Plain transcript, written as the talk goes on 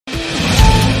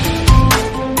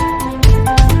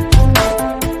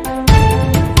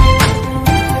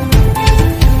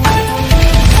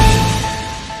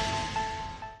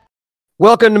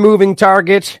Welcome to Moving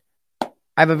Target. I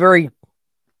have a very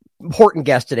important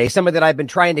guest today, somebody that I've been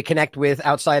trying to connect with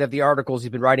outside of the articles.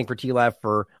 He's been writing for TLAV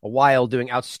for a while,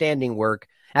 doing outstanding work.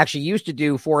 Actually used to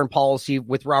do foreign policy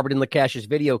with Robert Inlakesh's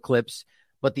video clips,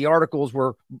 but the articles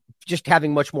were just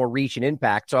having much more reach and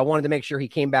impact. So I wanted to make sure he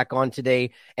came back on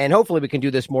today, and hopefully we can do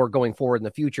this more going forward in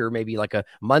the future, maybe like a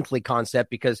monthly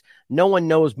concept, because no one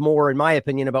knows more, in my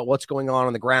opinion, about what's going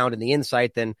on the ground and the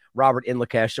insight than Robert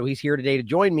Inlakesh. So he's here today to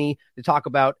join me to talk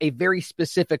about a very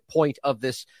specific point of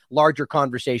this larger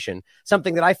conversation,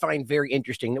 something that I find very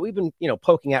interesting that we've been,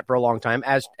 poking at for a long time,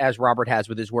 as Robert has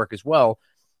with his work as well.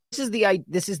 This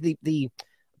is the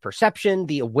perception,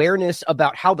 the awareness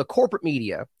about how the corporate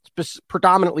media,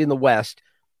 predominantly in the West,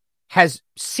 has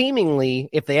seemingly,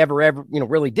 if they ever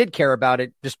really did care about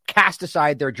it, just cast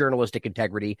aside their journalistic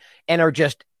integrity and are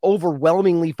just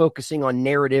overwhelmingly focusing on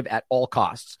narrative at all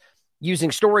costs,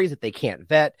 using stories that they can't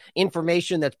vet,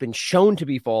 information that's been shown to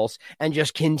be false, and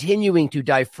just continuing to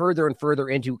dive further and further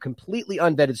into completely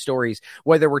unvetted stories,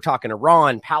 whether we're talking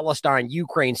Iran, Palestine,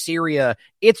 Ukraine, Syria.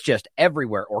 It's just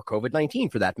everywhere, or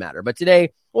COVID-19 for that matter. But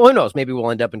today, well, who knows? Maybe we'll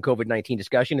end up in COVID-19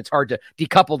 discussion. It's hard to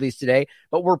decouple these today,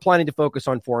 but we're planning to focus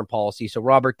on foreign policy. So,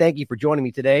 Robert, thank you for joining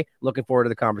me today. Looking forward to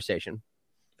the conversation.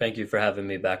 Thank you for having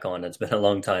me back on. It's been a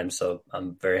long time, so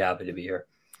I'm very happy to be here.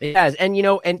 It has. And,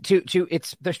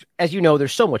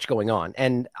 there's so much going on,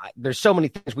 and there's so many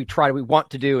things we want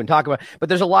to do and talk about, but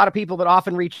there's a lot of people that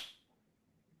often reach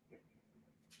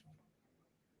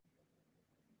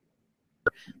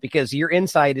because your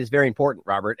insight is very important,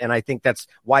 Robert. And I think that's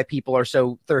why people are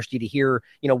so thirsty to hear,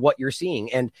 what you're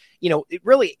seeing. And,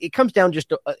 it comes down just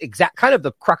to exact kind of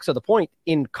the crux of the point,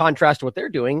 in contrast to what they're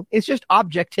doing, is just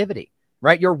objectivity.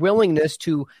 Right? Your willingness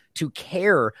to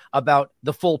care about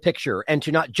the full picture and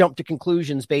to not jump to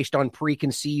conclusions based on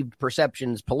preconceived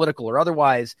perceptions, political or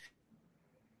otherwise,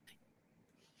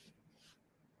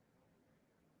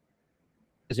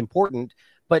 is important.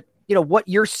 But, what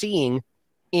you're seeing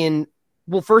in,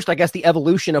 well, first, I guess the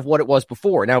evolution of what it was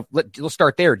before. Now, let's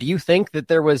start there. Do you think that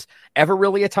there was ever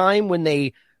really a time when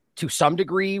they, to some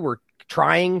degree, were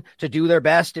trying to do their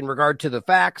best in regard to the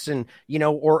facts, and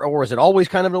or is it always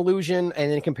kind of an illusion?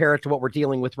 And then compare it to what we're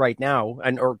dealing with right now,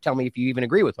 or tell me if you even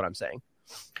agree with what I'm saying.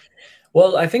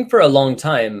 Well, I think for a long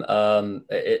time,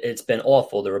 it's been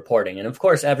awful, the reporting. And of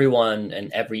course, everyone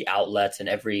and every outlet and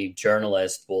every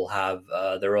journalist will have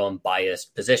their own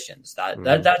biased positions.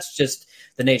 That's just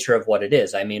the nature of what it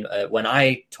is. I mean, when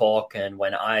I talk and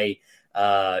when I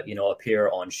appear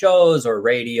on shows or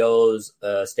radios,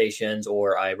 stations,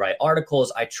 or I write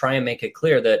articles, I try and make it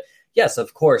clear that, yes,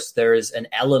 of course, there is an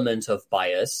element of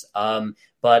bias,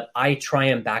 but I try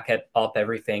and back up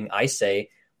everything I say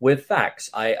with facts.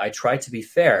 I try to be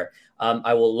fair.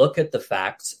 I will look at the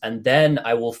facts, and then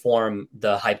I will form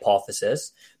the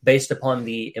hypothesis based upon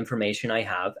the information I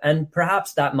have, and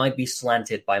perhaps that might be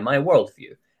slanted by my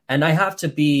worldview. And I have to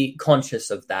be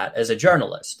conscious of that as a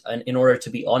journalist, and in order to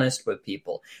be honest with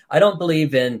people. I don't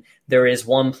believe there is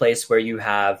one place where you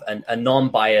have a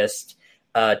non-biased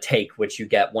take, which you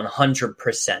get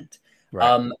 100%.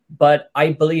 Right. But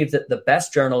I believe that the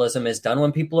best journalism is done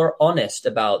when people are honest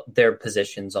about their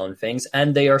positions on things,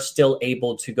 and they are still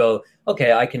able to go,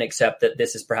 okay, I can accept that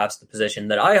this is perhaps the position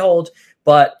that I hold,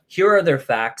 but here are their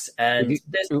facts, and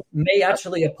this may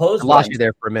actually oppose. I lost you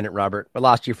there for a minute, Robert. I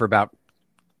lost you for about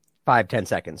 5-10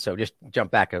 seconds. So just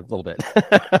jump back a little bit.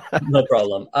 No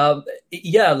problem.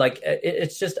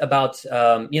 It's just about,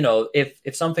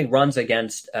 if something runs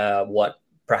against what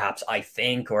perhaps I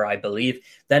think or I believe,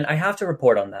 then I have to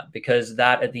report on that, because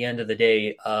that at the end of the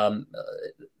day,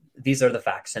 these are the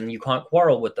facts, and you can't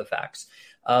quarrel with the facts.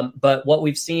 But what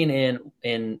we've seen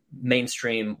in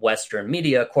mainstream Western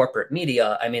media, corporate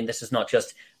media, I mean, this is not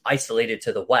just isolated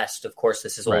to the West. Of course,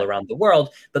 this is all around the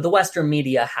world, but the Western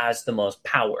media has the most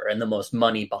power and the most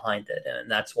money behind it.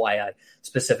 And that's why I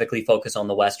specifically focus on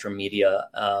the Western media.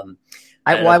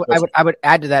 I would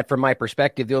add to that, from my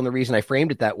perspective. The only reason I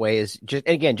framed it that way is just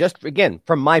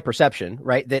from my perception,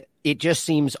 right, that it just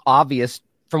seems obvious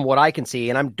from what I can see,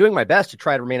 and I'm doing my best to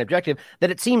try to remain objective,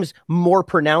 that it seems more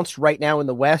pronounced right now in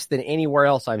the West than anywhere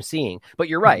else I'm seeing. But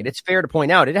you're right. It's fair to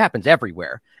point out it happens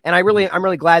everywhere. And I'm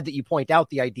really glad that you point out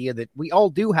the idea that we all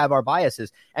do have our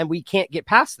biases, and we can't get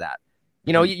past that.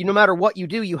 No matter what you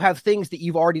do, you have things that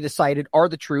you've already decided are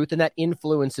the truth, and that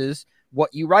influences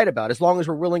what you write about, as long as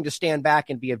we're willing to stand back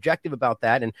and be objective about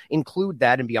that and include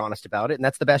that and be honest about it. And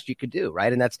that's the best you could do.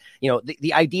 Right. And that's,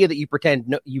 the idea that you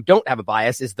pretend you don't have a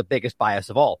bias is the biggest bias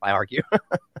of all, I argue.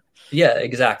 Yeah,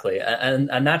 exactly.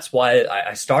 And that's why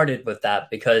I started with that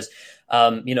because,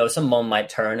 someone might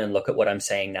turn and look at what I'm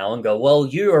saying now and go, well,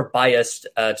 you are biased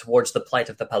towards the plight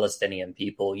of the Palestinian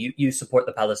people. You support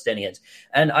the Palestinians.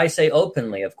 And I say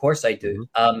openly, of course I do.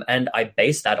 Mm-hmm. And I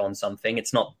base that on something.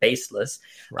 It's not baseless.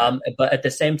 Right. But at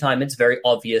the same time, it's very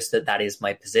obvious that that is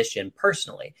my position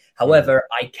personally. Mm-hmm. However,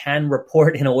 I can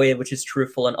report in a way which is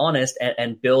truthful and honest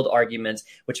and build arguments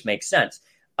which make sense.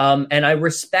 And I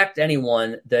respect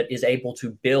anyone that is able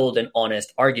to build an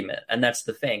honest argument. And that's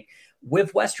the thing.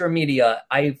 With Western media,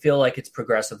 I feel like it's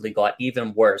progressively got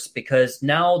even worse because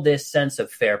now this sense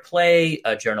of fair play,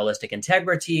 journalistic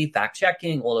integrity, fact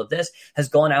checking, all of this has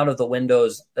gone out of the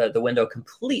window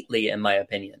completely, in my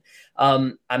opinion.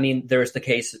 I mean, there's the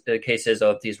cases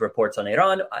of these reports on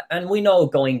Iran, and we know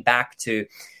going back to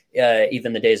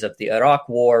even the days of the Iraq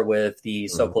War with the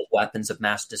so-called weapons of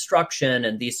mass destruction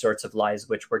and these sorts of lies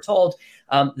which were told,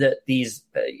 that these,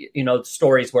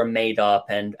 stories were made up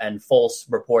and false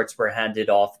reports were handed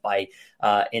off by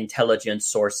intelligence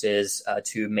sources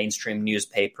to mainstream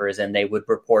newspapers, and they would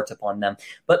report upon them.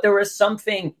 But there was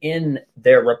something in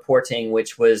their reporting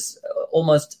which was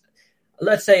almost,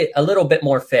 let's say, a little bit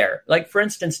more fair. Like, for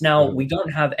instance, now we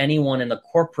don't have anyone in the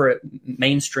corporate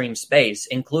mainstream space,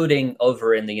 including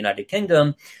over in the United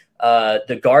Kingdom,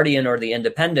 the Guardian or the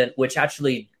Independent, which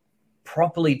actually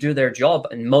properly do their job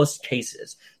in most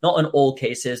cases. Not in all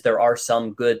cases. There are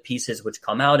some good pieces which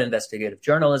come out, investigative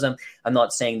journalism. I'm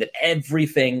not saying that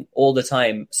everything all the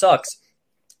time sucks.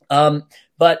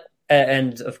 But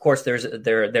of course,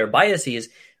 there are biases,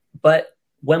 but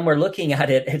when we're looking at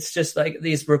it, it's just like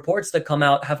these reports that come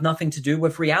out have nothing to do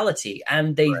with reality.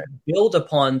 And they build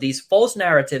upon these false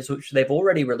narratives, which they've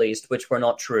already released, which were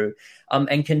not true,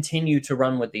 and continue to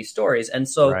run with these stories. And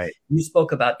so you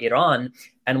spoke about Iran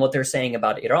and what they're saying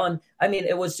about Iran. I mean,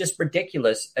 it was just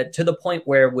ridiculous to the point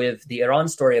where with the Iran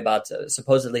story about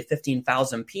supposedly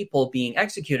 15,000 people being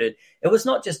executed, it was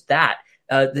not just that.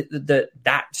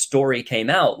 That story came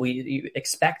out. You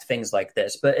expect things like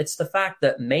this, but it's the fact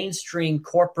that mainstream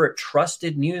corporate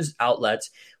trusted news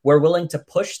outlets were willing to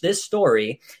push this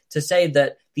story to say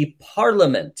that the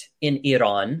parliament in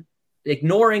Iran,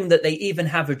 ignoring that they even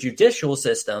have a judicial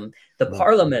system, the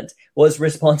parliament was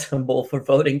responsible for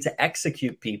voting to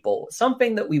execute people,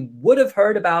 something that we would have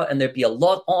heard about and there'd be a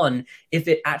lot on if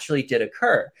it actually did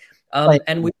occur.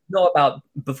 And we know about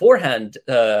beforehand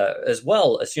as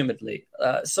well, assumedly.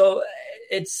 So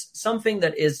it's something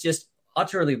that is just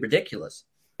utterly ridiculous.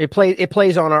 It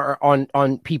plays on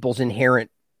on people's inherent,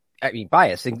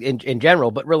 bias in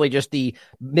general, but really just the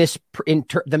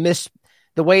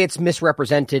way it's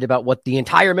misrepresented about what the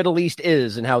entire Middle East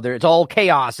is and how it's all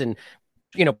chaos and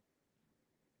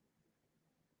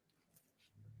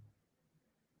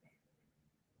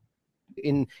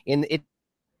in it.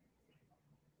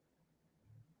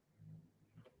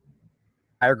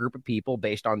 Entire group of people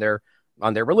based on their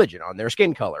religion, on their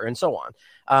skin color, and so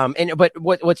on. But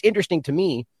what's interesting to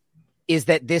me is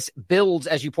that this builds,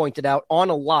 as you pointed out, on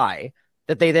a lie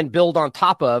that they then build on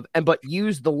top of, but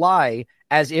use the lie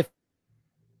as if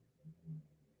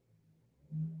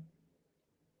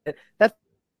that's.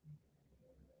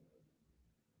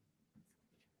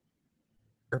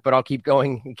 But I'll keep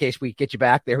going in case we get you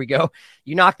back. There we go.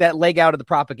 You knock that leg out of the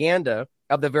propaganda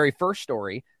of the very first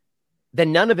story,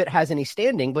 then none of it has any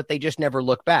standing, but they just never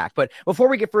look back. But before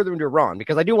we get further into Iran,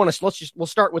 because I do want to, we'll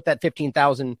start with that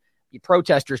 15,000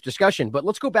 protesters discussion, but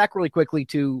let's go back really quickly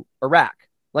to Iraq,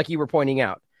 like you were pointing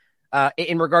out,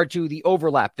 in regard to the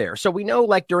overlap there. So we know,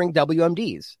 like during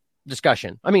WMD's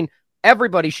discussion, I mean,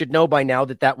 everybody should know by now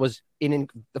that was in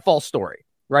the false story,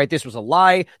 right? This was a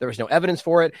lie. There was no evidence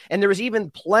for it. And there was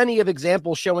even plenty of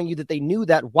examples showing you that they knew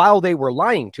that while they were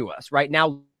lying to us. Right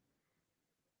now,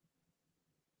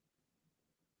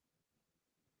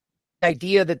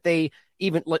 idea that they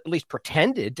even at least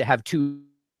pretended to have two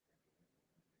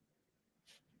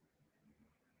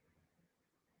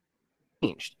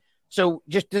changed. So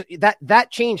just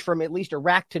that change from at least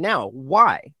Iraq to now,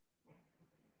 why?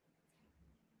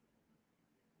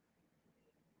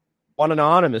 One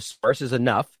anonymous source is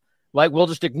enough. Like, we'll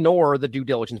just ignore the due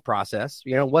diligence process.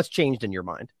 What's changed in your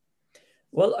mind?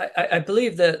 Well, I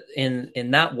believe that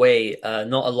in that way,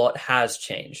 not a lot has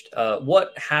changed.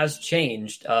 What has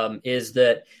changed is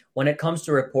that when it comes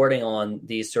to reporting on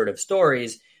these sort of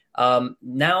stories,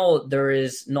 now there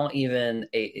is not even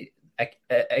a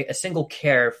single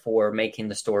care for making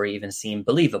the story even seem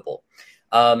believable.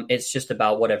 It's just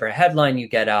about whatever headline you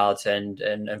get out and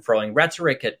throwing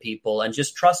rhetoric at people and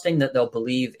just trusting that they'll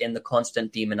believe in the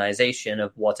constant demonization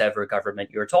of whatever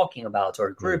government you're talking about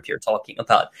or group you're talking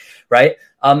about, right?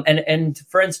 And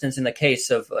for instance, in the case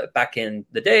of back in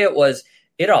the day, it was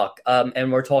Iraq,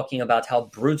 and we're talking about how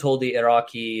brutal the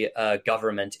Iraqi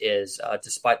government is,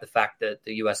 despite the fact that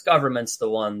the U.S. government's the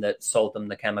one that sold them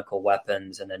the chemical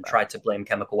weapons and then tried to blame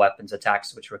chemical weapons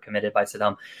attacks, which were committed by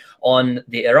Saddam, on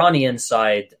the Iranian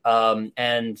side,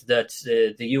 and that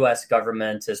the U.S.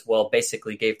 government as well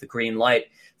basically gave the green light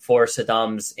for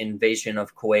Saddam's invasion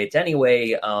of Kuwait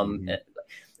anyway.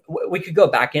 We could go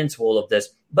back into all of this,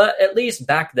 but at least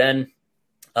back then,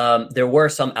 there were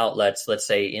some outlets, let's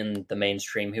say in the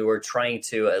mainstream, who were trying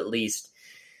to at least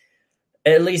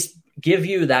give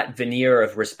you that veneer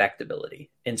of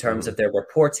respectability in terms of their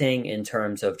reporting, in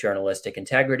terms of journalistic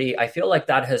integrity. I feel like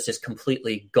that has just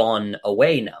completely gone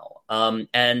away now.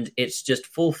 And it's just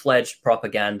full-fledged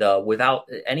propaganda without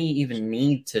any even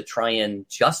need to try and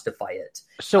justify it.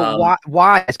 So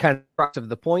why is kind of the crux of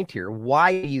the point here?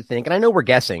 Why do you think, and I know we're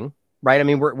guessing, right? I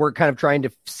mean, we're kind of trying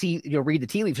to see, read the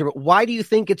tea leaves here, but why do you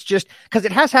think it's just because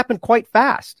it has happened quite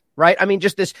fast, right? I mean,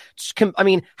 just this,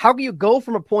 how do you go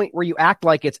from a point where you act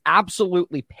like it's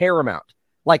absolutely paramount?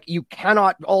 Like you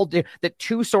cannot that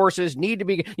two sources need to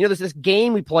be, there's this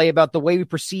game we play about the way we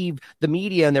perceive the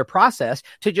media and their process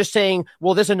to just saying,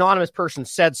 well, this anonymous person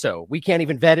said so. We can't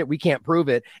even vet it. We can't prove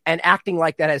it. And acting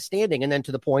like that has standing. And then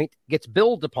to the point gets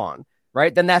built upon.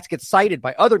 Right. Then that gets cited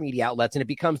by other media outlets and it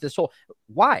becomes this whole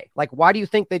why? Like, why do you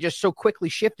think they just so quickly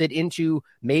shifted into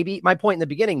maybe my point in the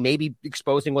beginning, maybe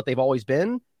exposing what they've always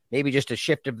been, maybe just a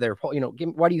shift of their,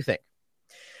 why do you think?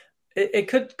 It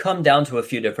could come down to a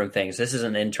few different things. This is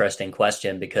an interesting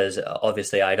question because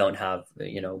obviously I don't have,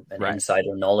 an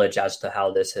insider knowledge as to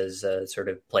how this has sort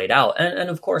of played out. And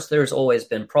of course, there's always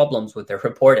been problems with their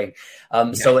reporting.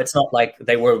 So it's not like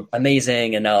they were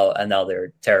amazing and now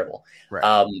they're terrible.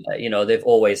 Right. They've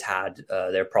always had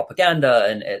their propaganda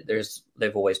and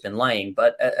they've always been lying.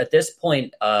 But at this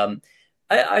point,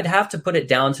 I'd have to put it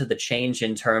down to the change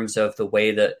in terms of the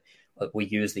way that we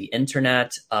use the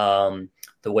internet,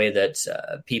 the way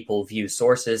that people view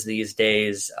sources these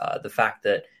days, the fact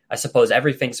that I suppose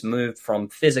everything's moved from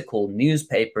physical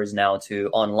newspapers now to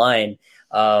online,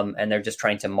 and they're just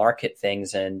trying to market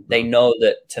things. And they know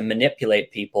that to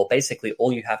manipulate people, basically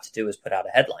all you have to do is put out a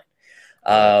headline.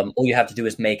 All you have to do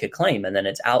is make a claim and then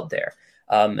it's out there.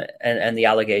 And the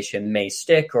allegation may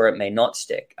stick or it may not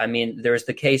stick. I mean, there's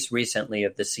the case recently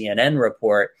of the CNN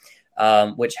report,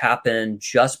 which happened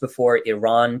just before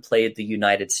Iran played the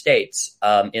United States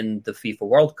in the FIFA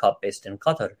World Cup based in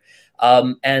Qatar.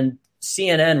 And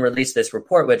CNN released this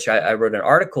report, which I wrote an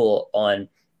article on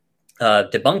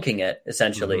debunking it,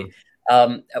 essentially,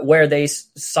 where they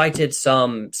cited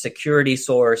some security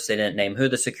source. They didn't name who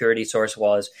the security source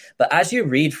was. But as you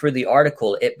read through the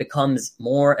article, it becomes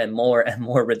more and more and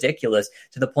more ridiculous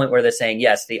to the point where they're saying,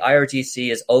 yes, the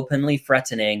IRGC is openly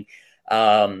threatening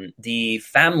the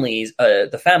families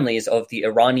of the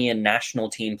Iranian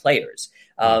national team players.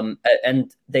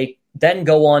 And they then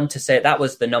go on to say that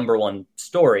was the number one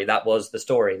story. That was the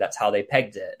story. That's how they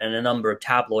pegged it. And a number of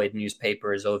tabloid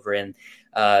newspapers over in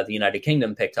the United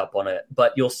Kingdom picked up on it.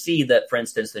 But you'll see that, for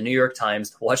instance, the New York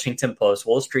Times, the Washington Post,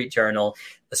 Wall Street Journal,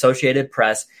 Associated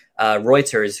Press,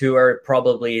 Reuters, who are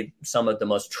probably some of the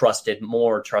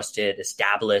more trusted,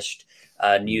 established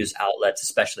news outlets,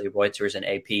 especially Reuters and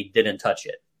AP, didn't touch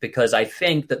it because I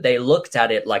think that they looked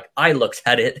at it like I looked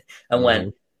at it and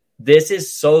went, this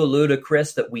is so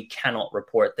ludicrous that we cannot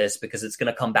report this because it's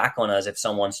going to come back on us if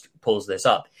someone pulls this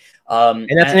up. And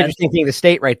that's an interesting thing to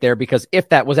state right there, because if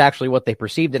that was actually what they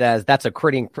perceived it as, that's a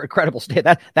pretty incredible state.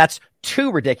 That's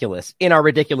too ridiculous in our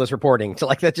ridiculous reporting. So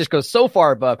like that just goes so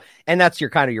far above. And that's your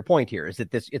point here is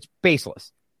that it's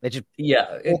baseless. It's just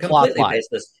completely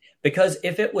baseless. Because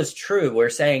if it was true,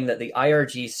 we're saying that the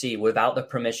IRGC, without the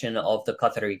permission of the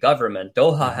Qatari government,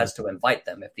 Doha has to invite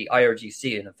them. If the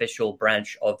IRGC, an official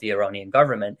branch of the Iranian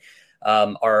government,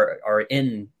 are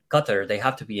in Qatar, they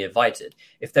have to be invited.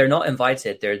 If they're not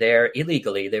invited, they're there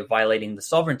illegally. They're violating the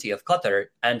sovereignty of Qatar.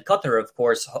 And Qatar, of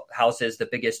course, houses the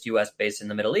biggest U.S. base in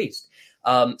the Middle East.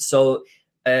 So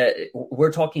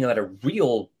we're talking about a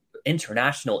real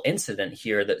international incident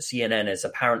here that CNN is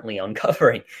apparently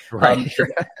uncovering. Right.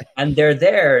 And they're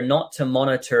there not to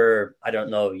monitor,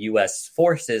 U.S.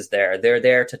 forces there. They're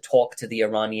there to talk to the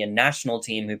Iranian national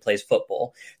team who plays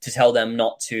football, to tell them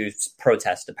not to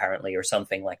protest, apparently, or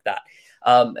something like that.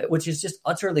 which is just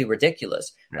utterly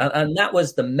ridiculous. Yeah. And that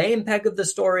was the main peg of the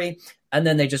story. And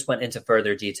then they just went into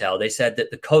further detail. They said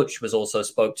that the coach was also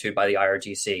spoke to by the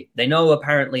IRGC. They know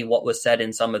apparently what was said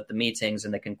in some of the meetings,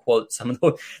 and they can quote some of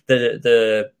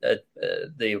the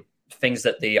things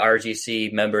that the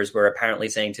IRGC members were apparently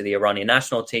saying to the Iranian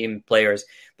national team players,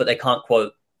 but they can't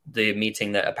quote the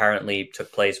meeting that apparently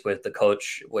took place with the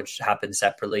coach, which happened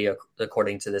separately,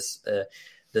 according to this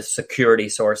the security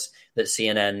source that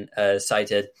CNN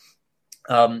cited.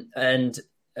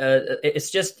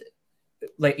 It's just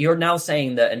like you're now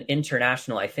saying that an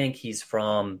international, I think he's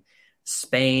from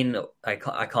Spain. I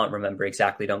can't remember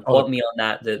exactly. Don't quote me on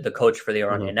that. The coach for the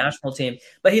Iranian national team,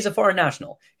 but he's a foreign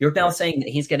national. You're now saying that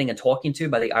he's getting a talking to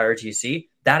by the IRGC.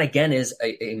 That again is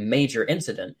a major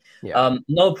incident. Yeah.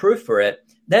 No proof for it.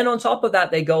 Then on top of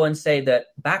that, they go and say that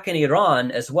back in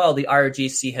Iran as well, the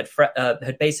IRGC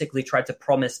had basically tried to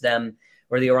promise them,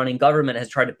 or the Iranian government has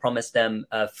tried to promise them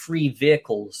free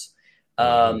vehicles,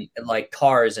 like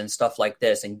cars and stuff like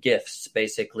this, and gifts,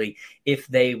 basically, if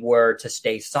they were to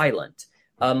stay silent,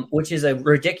 which is a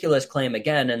ridiculous claim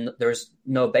again, and there's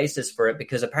no basis for it,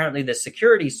 because apparently the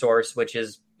security source, which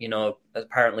is,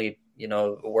 apparently,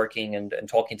 working and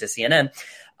talking to CNN,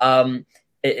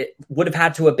 it would have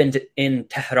had to have been in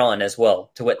Tehran as well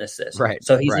to witness this. Right.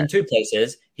 So he's in two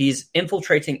places. He's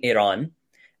infiltrating Iran,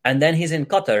 and then he's in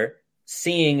Qatar,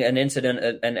 seeing an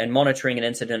incident and monitoring an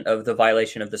incident of the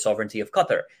violation of the sovereignty of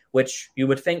Qatar, which you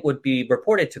would think would be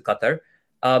reported to Qatar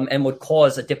and would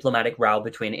cause a diplomatic row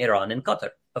between Iran and Qatar.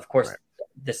 Of course,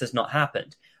 This has not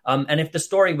happened. And if the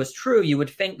story was true, you would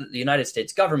think that the United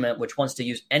States government, which wants to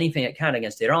use anything it can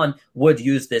against Iran, would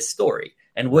use this story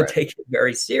and would take it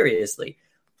very seriously.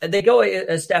 And they go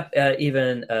a step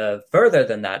even further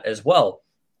than that as well.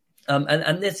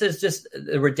 And this is just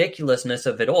the ridiculousness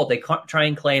of it all. They try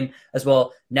and claim as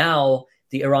well, now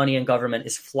the Iranian government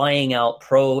is flying out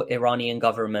pro-Iranian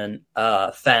government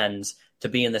fans to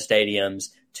be in the stadiums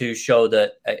to show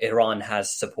that Iran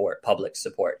has support, public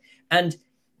support. And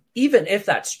even if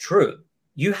that's true,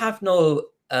 you have no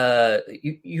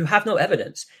you have no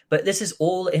evidence. But this is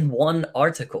all in one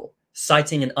article,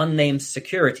 citing an unnamed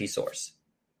security source.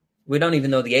 We don't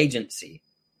even know the agency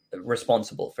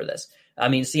responsible for this. I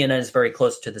mean, CNN is very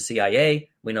close to the CIA.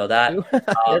 We know that.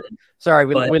 Sorry,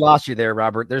 we lost you there,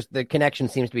 Robert. The connection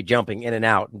seems to be jumping in and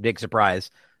out. Big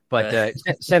surprise. But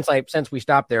since we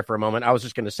stopped there for a moment, I was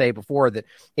just going to say before that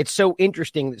it's so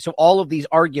interesting. So all of these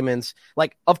arguments,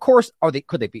 like, of course,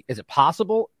 could they be? Is it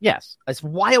possible? Yes. It's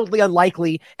wildly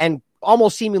unlikely and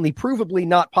almost seemingly provably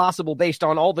not possible based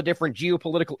on all the different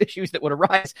geopolitical issues that would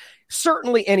arise.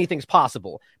 Certainly anything's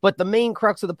possible. But the main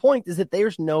crux of the point is that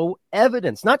there's no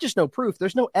evidence, not just no proof.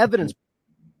 There's no evidence.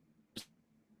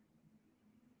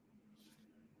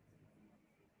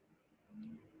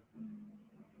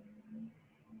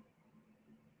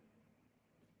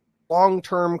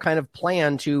 Long-term kind of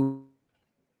plan to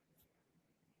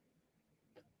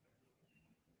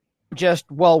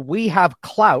just, well, we have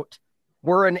clout.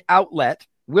 We're an outlet.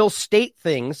 We'll state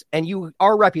things, and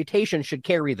our reputation should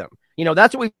carry them.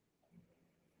 That's what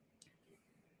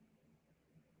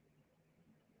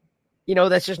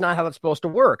that's just not how it's supposed to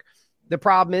work. The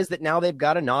problem is that now they've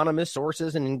got anonymous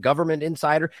sources and government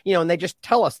insider, and they just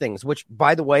tell us things, which,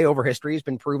 by the way, over history has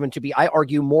been proven to be, I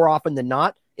argue, more often than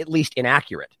not, at least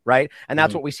inaccurate, right? And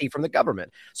that's what we see from the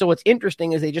government. So what's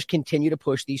interesting is they just continue to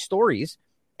push these stories.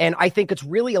 And I think it's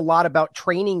really a lot about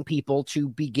training people to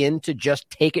begin to just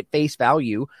take at face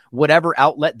value whatever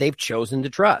outlet they've chosen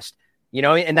to trust.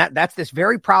 And that's this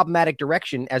very problematic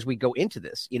direction as we go into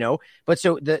this, But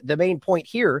so the main point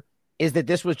here is that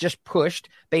this was just pushed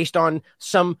based on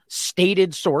some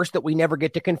stated source that we never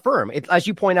get to confirm. As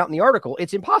you point out in the article,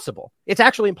 it's impossible. It's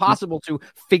actually impossible to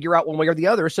figure out one way or the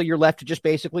other. So you're left to just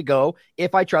basically go,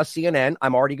 if I trust CNN,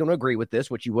 I'm already going to agree with this,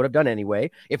 which you would have done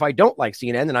anyway. If I don't like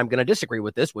CNN, then I'm going to disagree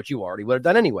with this, which you already would have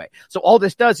done anyway. So all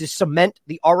this does is cement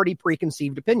the already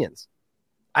preconceived opinions.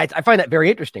 I find that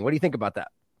very interesting. What do you think about that?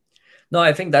 No,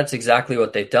 I think that's exactly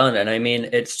what they've done. And I mean,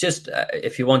 it's just,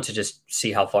 if you want to just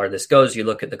see how far this goes, you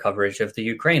look at the coverage of the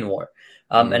Ukraine war.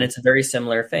 And it's a very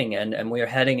similar thing. And we are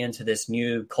heading into this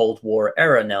new Cold War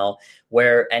era now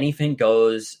where anything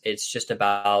goes. It's just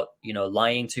about,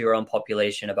 lying to your own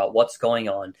population about what's going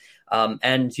on.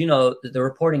 And the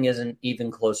reporting isn't even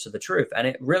close to the truth. And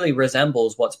it really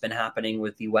resembles what's been happening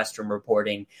with the Western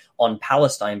reporting on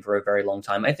Palestine for a very long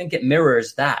time. I think it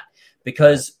mirrors that.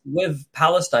 Because with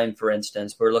Palestine, for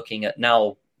instance, we're looking at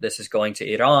now, this is going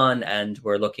to Iran, and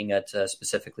we're looking at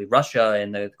specifically Russia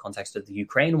in the context of the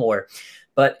Ukraine war.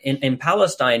 But in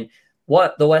Palestine,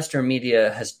 what the Western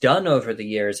media has done over the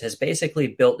years has basically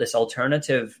built this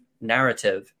alternative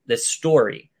narrative, this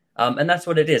story. And that's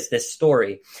what it is, this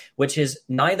story, which is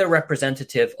neither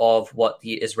representative of what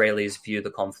the Israelis view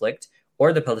the conflict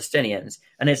or the Palestinians.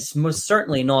 And it's most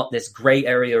certainly not this gray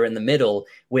area in the middle,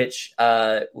 which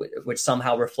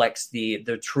somehow reflects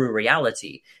the true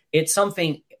reality. It's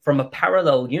something from a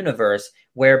parallel universe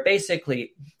where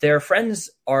basically their friends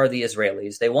are the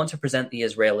Israelis. They want to present the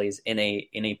Israelis in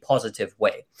a positive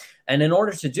way. And in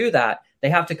order to do that, they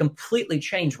have to completely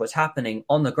change what's happening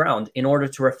on the ground in order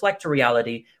to reflect a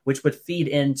reality which would feed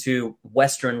into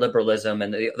Western liberalism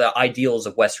and the ideals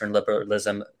of Western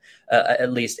liberalism,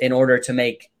 at least in order to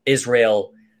make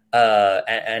Israel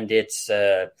and its,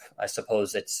 I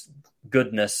suppose, its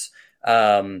goodness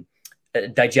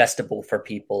digestible for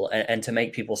people and to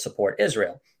make people support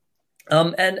Israel.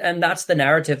 And that's the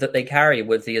narrative that they carry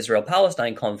with the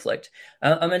Israel-Palestine conflict.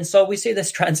 And so we see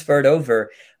this transferred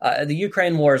over. The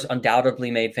Ukraine wars undoubtedly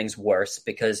made things worse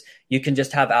because you can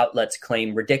just have outlets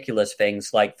claim ridiculous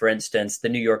things. Like, for instance, the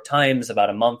New York Times about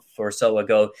a month or so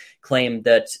ago claimed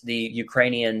that the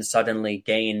Ukrainians suddenly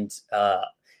gained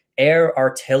air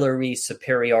artillery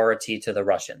superiority to the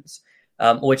Russians,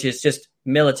 which is just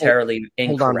militarily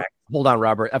incorrect. Hold on,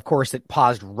 Robert. Of course, it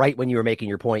paused right when you were making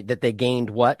your point that they gained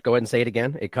what? Go ahead and say it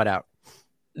again. It cut out.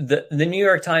 The New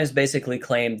York Times basically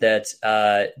claimed that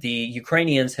the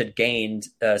Ukrainians had gained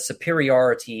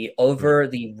superiority over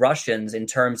the Russians in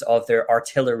terms of their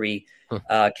artillery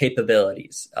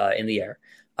capabilities in the air.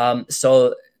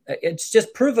 So it's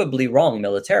just provably wrong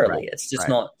militarily. Right, it's just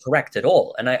not correct at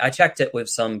all. And I checked it with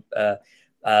some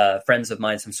friends of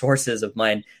mine, some sources of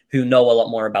mine who know a lot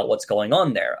more about what's going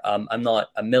on there. I'm not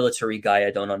a military guy.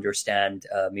 I don't understand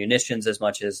munitions as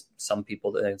much as some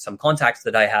people, some contacts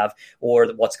that I have, or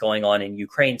what's going on in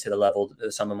Ukraine to the level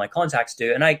that some of my contacts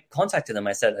do. And I contacted them.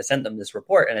 I sent them this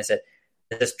report and I said,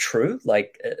 is this true?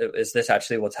 Like, is this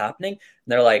actually what's happening? And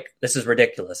they're like, this is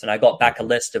ridiculous. And I got back a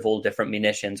list of all different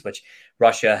munitions, which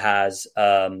Russia has,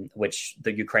 which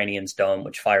the Ukrainians don't,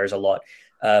 which fires a lot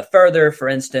further, for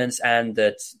instance, and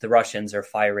that the Russians are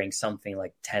firing something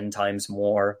like 10 times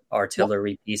more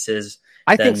artillery pieces.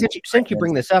 I think since you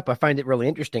bring this up, I find it really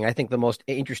interesting. I think the most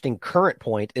interesting current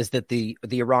point is that the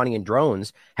Iranian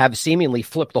drones have seemingly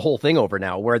flipped the whole thing over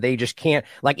now, where they just can't,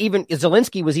 like, even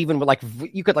Zelensky was even like,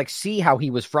 you could like see how he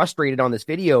was frustrated on this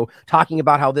video talking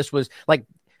about how this was like,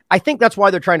 I think that's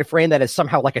why they're trying to frame that as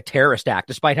somehow like a terrorist act,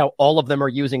 despite how all of them are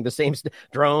using the same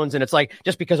drones. And it's like,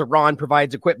 just because Iran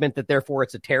provides equipment, that therefore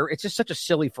it's a terror. It's just such a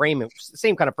silly frame. It's the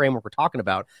same kind of framework we're talking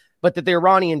about. But that the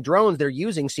Iranian drones they're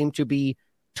using seem to be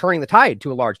turning the tide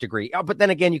to a large degree. But then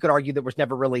again, you could argue that was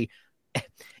never really,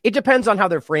 it depends on how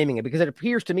they're framing it, because it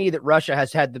appears to me that Russia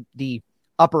has had the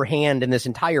upper hand in this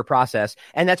entire process.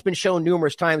 And that's been shown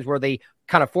numerous times where they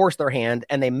kind of force their hand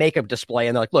and they make a display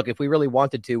and they're like, look, if we really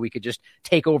wanted to, we could just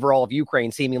take over all of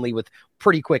Ukraine seemingly with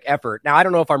pretty quick effort. Now, I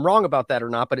don't know if I'm wrong about that or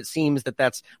not, but it seems that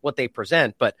that's what they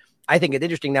present. But I think it's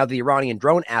interesting now the Iranian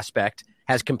drone aspect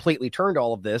has completely turned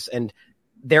all of this, and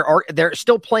they're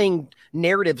still playing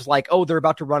narratives like, oh, they're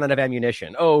about to run out of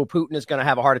ammunition. Oh, Putin is going to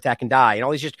have a heart attack and die. And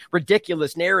all these just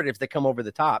ridiculous narratives that come over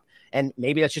the top. And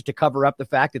maybe that's just to cover up the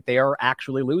fact that they are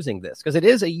actually losing this, because it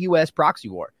is a U.S. proxy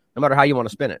war, no matter how you want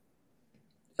to spin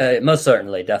it. Most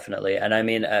certainly, definitely. And I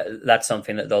mean, that's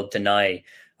something that they'll deny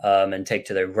and take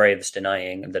to their graves,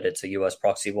 denying that it's a U.S.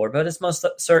 proxy war. But it's most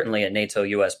certainly a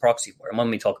NATO-U.S. proxy war. And when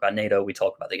we talk about NATO, we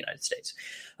talk about the United States.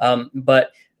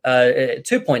 But 2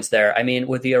 points there. I mean,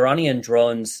 with the Iranian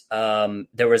drones,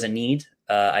 there was a need,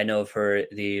 I know, for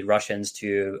the Russians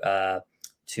to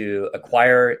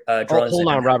acquire drones. Hold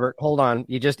on, Robert. Hold on.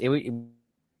 You just...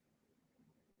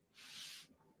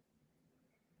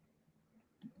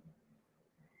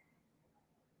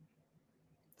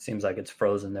 Seems like it's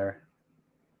frozen there.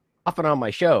 Often on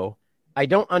my show, I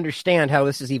don't understand how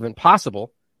this is even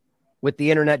possible with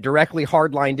the internet directly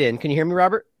hardlined in. Can you hear me,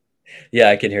 Robert? Yeah,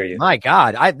 I can hear you. My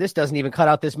God, this doesn't even cut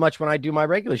out this much when I do my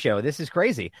regular show. This is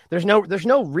crazy. There's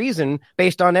no reason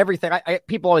based on everything.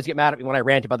 People always get mad at me when I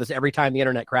rant about this every time the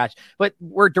internet crashed, but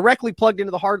we're directly plugged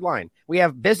into the hard line. We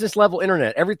have business level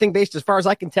internet. Everything based, as far as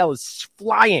I can tell, is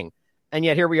flying. And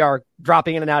yet here we are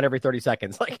dropping in and out every 30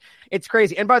 seconds. Like, it's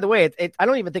crazy. And by the way, I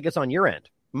don't even think it's on your end.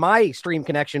 My stream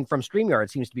connection from StreamYard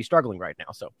seems to be struggling right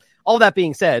now. So all that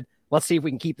being said, let's see if we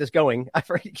can keep this going.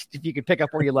 If you could pick up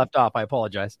where you left off, I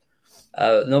apologize.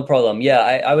 No problem. Yeah,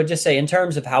 I would just say in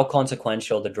terms of how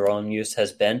consequential the drone use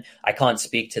has been, I can't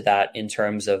speak to that in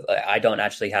terms of, I don't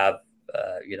actually have,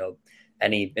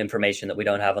 any information that we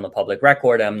don't have on the public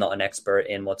record. I'm not an expert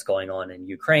in what's going on in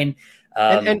Ukraine.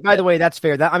 And by the way, that's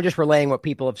fair. That I'm just relaying what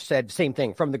people have said. Same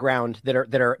thing from the ground that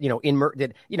are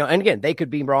and again, they could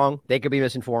be wrong, they could be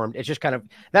misinformed. It's just kind of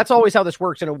that's always how this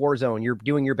works in a war zone. You're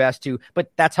doing your best to,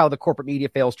 but that's how the corporate media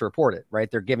fails to report it,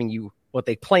 right? They're giving you what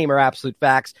they claim are absolute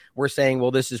facts. We're saying,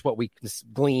 well, this is what we can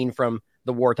glean from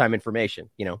the wartime information.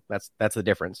 That's the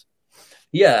difference.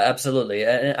 Yeah, absolutely.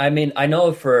 And I mean, I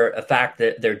know for a fact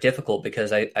that they're difficult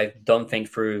because I don't think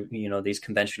through, these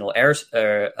conventional air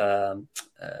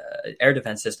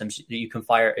defense systems, you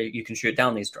can shoot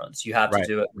down these drones. You have to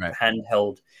do it with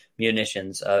handheld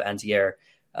munitions, anti-air,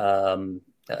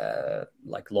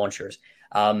 like launchers,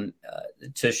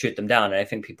 to shoot them down. And I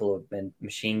think people have been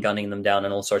machine gunning them down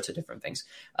and all sorts of different things.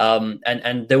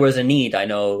 And there was a need, I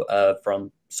know,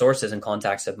 from sources and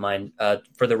contacts of mine,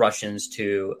 for the Russians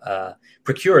to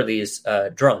procure these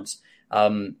drones,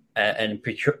 and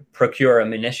procure a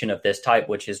munition of this type,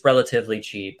 which is relatively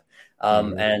cheap,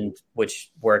 and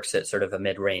which works at sort of a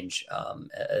mid-range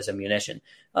as a munition.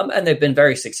 And they've been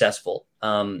very successful.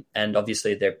 And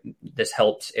obviously this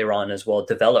helps Iran as well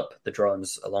develop the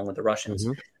drones along with the Russians.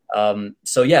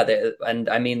 So yeah, and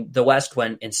I mean, the West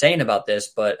went insane about this,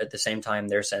 but at the same time,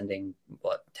 they're sending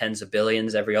tens of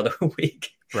billions every other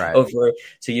week over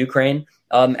to Ukraine.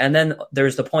 And then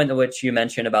there's the point at which you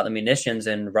mentioned about the munitions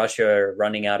and Russia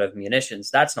running out of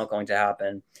munitions. That's not going to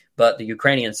happen. But the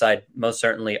Ukrainian side most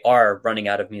certainly are running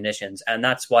out of munitions. And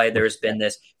that's why there's been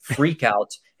this freak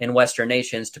out in Western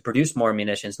nations to produce more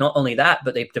munitions. Not only that,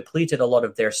 but they've depleted a lot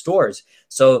of their stores.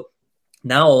 So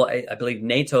now I believe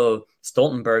NATO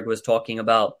Stoltenberg was talking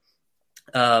about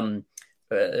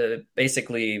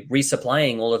basically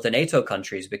resupplying all of the NATO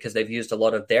countries because they've used a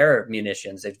lot of their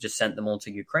munitions. They've just sent them all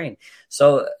to Ukraine.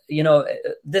 So,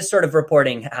 this sort of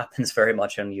reporting happens very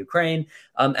much in Ukraine.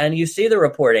 And you see the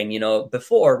reporting,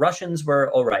 before Russians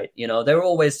were all right. They were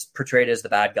always portrayed as the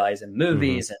bad guys in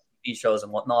movies and TV shows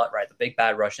and whatnot, right? The big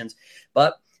bad Russians.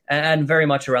 And very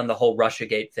much around the whole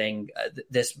Russiagate thing,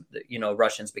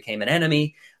 Russians became an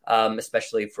enemy,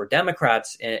 especially for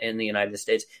Democrats in the United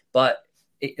States. But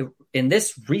in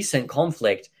this recent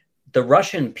conflict, the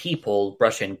Russian people,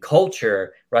 Russian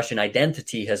culture, Russian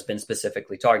identity has been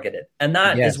specifically targeted. And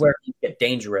that is where it gets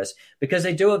dangerous because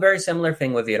they do a very similar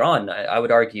thing with Iran, I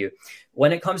would argue.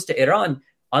 When it comes to Iran,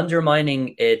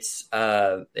 undermining its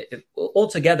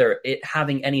altogether, it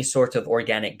having any sort of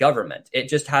organic government. It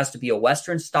just has to be a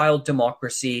Western-style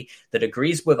democracy that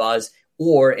agrees with us,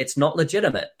 or it's not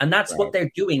legitimate. And that's what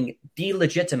they're doing,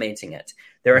 delegitimating it.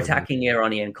 They're attacking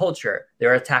Iranian culture.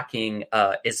 They're attacking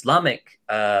Islamic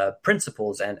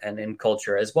principles and in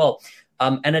culture as well.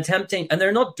 And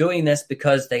they're not doing this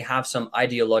because they have some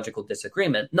ideological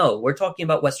disagreement. No, we're talking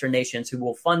about Western nations who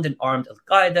will fund and arm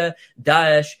Al-Qaeda,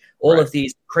 Daesh, all of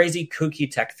these crazy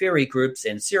kooky takfiri groups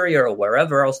in Syria or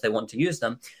wherever else they want to use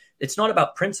them. It's not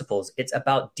about principles. It's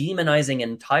about demonizing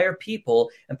entire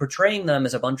people and portraying them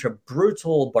as a bunch of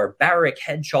brutal, barbaric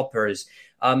head choppers.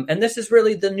 And this is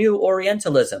really the new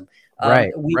Orientalism.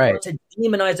 We want to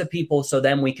demonize a people so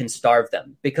then we can starve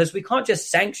them, because we can't just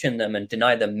sanction them and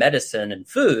deny them medicine and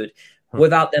food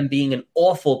without them being an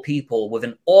awful people with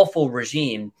an awful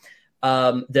regime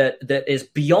that is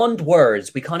beyond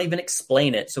words. We can't even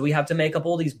explain it. So we have to make up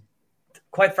all these,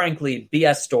 quite frankly,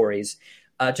 BS stories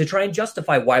to try and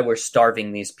justify why we're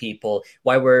starving these people,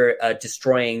 why we're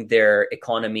destroying their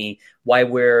economy, why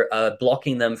we're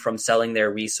blocking them from selling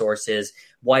their resources,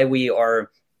 why we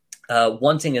are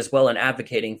wanting as well and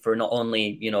advocating for not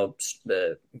only,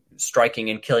 striking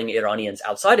and killing Iranians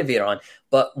outside of Iran,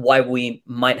 but why we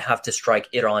might have to strike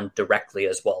Iran directly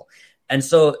as well. And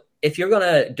so if you're going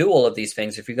to do all of these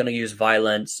things, if you're going to use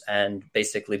violence and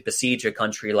basically besiege a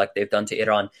country like they've done to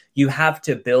Iran, you have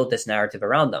to build this narrative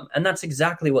around them. And that's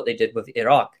exactly what they did with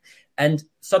Iraq. And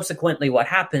subsequently, what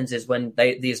happens is when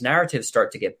these narratives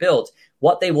start to get built,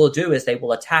 what they will do is they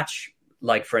will attach,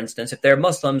 like, for instance, if they're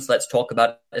Muslims, let's talk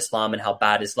about Islam and how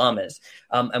bad Islam is.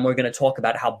 And we're going to talk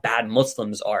about how bad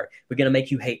Muslims are. We're going to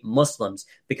make you hate Muslims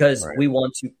because we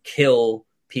want to kill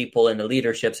people in the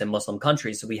leaderships in Muslim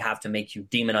countries. So we have to make you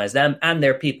demonize them and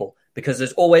their people, because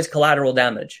there's always collateral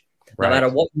damage. No matter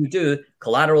what you do,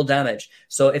 collateral damage.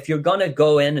 So if you're going to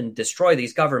go in and destroy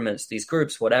these governments, these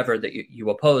groups, whatever that you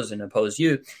oppose and oppose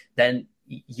you, then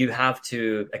you have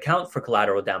to account for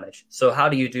collateral damage. So how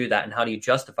do you do that? And how do you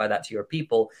justify that to your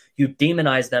people? You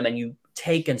demonize them and you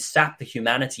take and sap the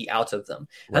humanity out of them.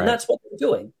 And that's what they're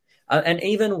doing. And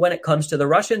even when it comes to the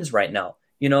Russians right now,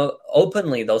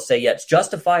 openly they'll say, yeah, it's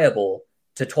justifiable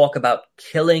to talk about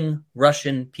killing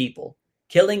Russian people,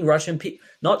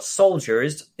 not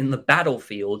soldiers in the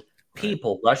battlefield,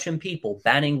 Russian people,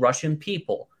 banning Russian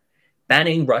people,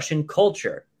 banning Russian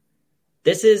culture.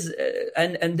 This is,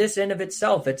 and this in of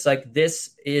itself, it's like,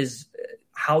 this is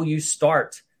how you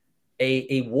start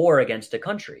a war against a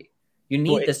country. You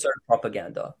need this sort of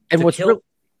propaganda and to kill.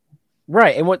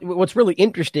 Right. And what's really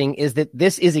interesting is that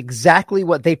this is exactly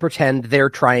what they pretend they're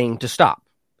trying to stop.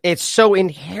 It's so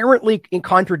inherently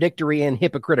contradictory and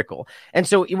hypocritical. And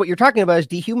so what you're talking about is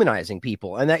dehumanizing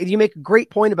people. And that, you make a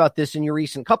great point about this in your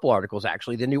recent couple articles,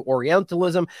 actually, the new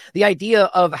Orientalism, the idea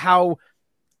of how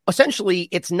essentially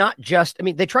it's not just, I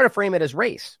mean, they try to frame it as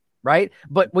race, right?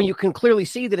 But when you can clearly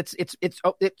see that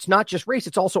it's not just race,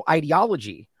 it's also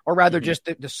ideology, or rather just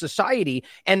the society,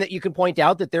 and that you can point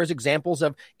out that there's examples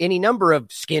of any number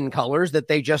of skin colors that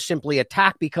they just simply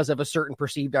attack because of a certain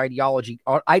perceived ideology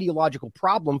or ideological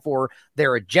problem for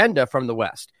their agenda from the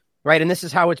West. Right. And this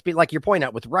is how it's been, like your point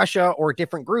out with Russia or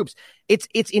different groups. It's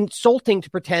insulting to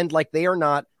pretend like they are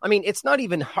not. I mean, it's not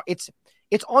even, it's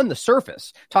on the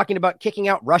surface, talking about kicking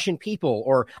out Russian people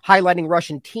or highlighting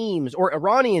Russian teams or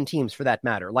Iranian teams for that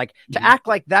matter. Like to act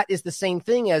like that is the same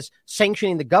thing as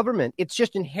sanctioning the government. It's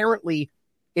just inherently,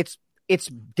 it's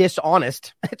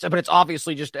dishonest, but it's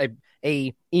obviously just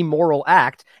a immoral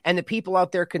act. And the people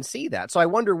out there can see that. So I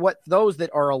wonder what those that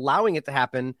are allowing it to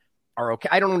happen are okay.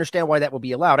 I don't understand why that will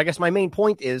be allowed. I guess my main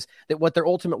point is that what they're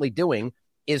ultimately doing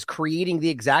is creating the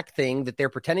exact thing that they're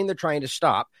pretending they're trying to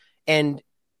stop, and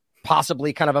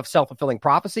possibly kind of a self-fulfilling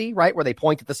prophecy, right? Where they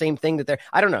point at the same thing that they're,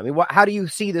 I don't know. I mean, how do you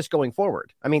see this going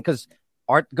forward? I mean, because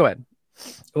go ahead.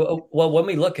 Well, when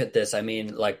we look at this, I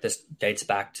mean, like this dates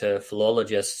back to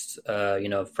philologists,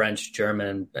 French,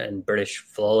 German, and British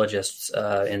philologists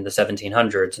in the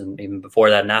 1700s, and even before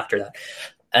that and after that.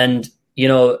 And,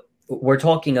 we're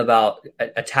talking about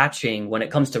attaching, when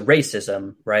it comes to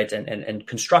racism, right? And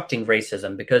constructing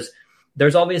racism, because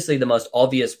there's obviously the most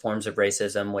obvious forms of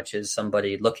racism, which is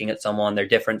somebody looking at someone, they're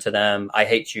different to them. I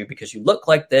hate you because you look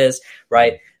like this,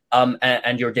 right?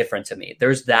 And you're different to me.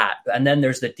 There's that. And then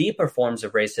there's the deeper forms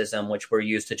of racism, which were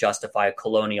used to justify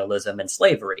colonialism and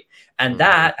slavery. And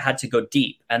that had to go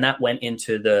deep. And that went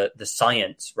into the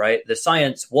science, right? The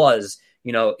science was,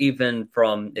 even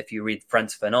from, if you read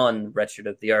Frantz Fanon, Wretched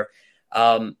of the Earth,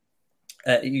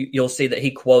 you'll see that he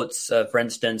quotes, for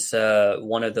instance,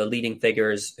 one of the leading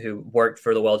figures who worked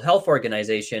for the World Health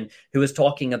Organization, who was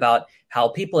talking about how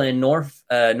people in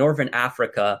northern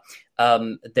Africa,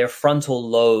 their frontal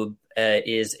lobe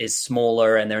is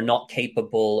smaller, and they're not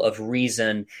capable of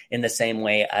reason in the same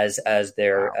way as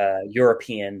their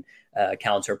European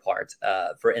counterpart,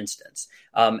 for instance.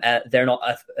 They're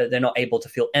not able to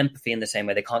feel empathy in the same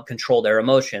way. They can't control their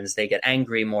emotions. They get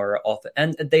angry more often,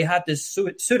 and they have this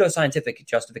pseudoscientific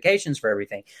justifications for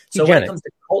everything. So when it comes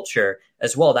to culture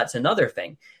as well, that's another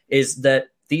thing, is that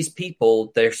these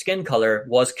people, their skin color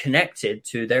was connected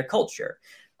to their culture.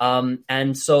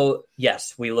 And so,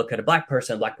 yes, we look at a black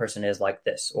person is like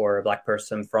this, or a black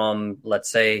person from, let's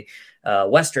say,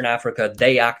 Western Africa,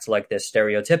 they act like this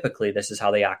stereotypically. This is how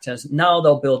they act. And now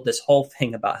they'll build this whole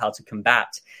thing about how to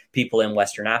combat people in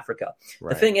Western Africa.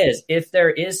 Right. The thing is, if there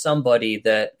is somebody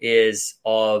that is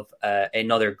of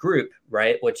another group,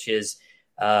 right, which is,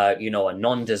 a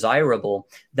non-desirable,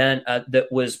 then that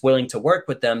was willing to work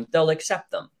with them, they'll accept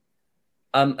them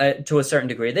to a certain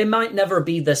degree. They might never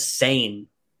be the same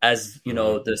as,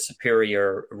 the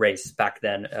superior race back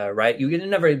then, right? You can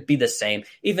never be the same.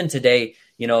 Even today,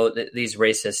 these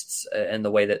racists and the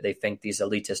way that they think, these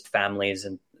elitist families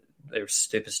and their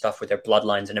stupid stuff with their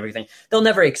bloodlines and everything, they'll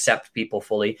never accept people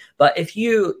fully. But if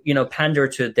you, pander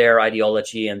to their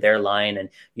ideology and their line, and,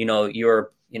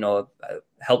 you're, a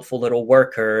helpful little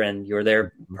worker, and you're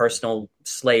their personal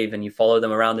slave, and you follow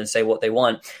them around and say what they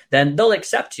want, then they'll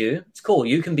accept you. It's cool.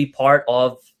 You can be part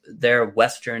of their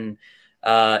Western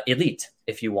elite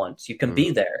if you want. You can be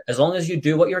there as long as you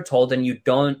do what you're told, and you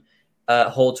don't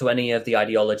hold to any of the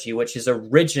ideology which is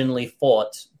originally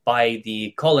thought by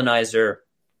the colonizer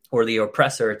or the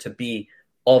oppressor to be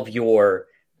of your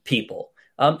people.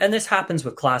 And this happens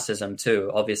with classism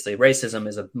too. Obviously, racism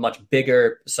is a much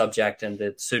bigger subject, and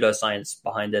the pseudoscience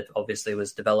behind it obviously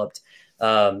was developed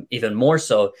even more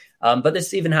so. But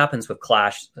this even happens with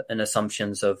class and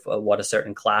assumptions of what a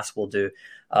certain class will do.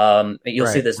 You'll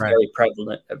see this very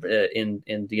prevalent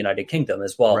in the United Kingdom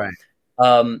as well.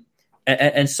 Right.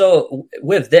 And so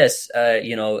with this, at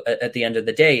the end of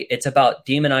the day, it's about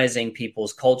demonizing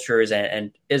people's cultures.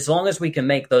 And as long as we can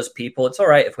make those people, it's all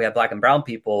right if we have black and brown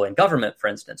people in government, for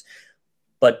instance.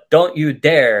 But don't you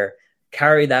dare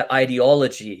carry that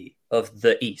ideology of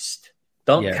the East.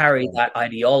 Don't carry that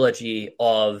ideology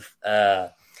of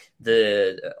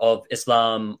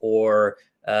Islam or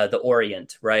the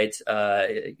Orient, right?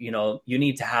 You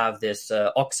need to have this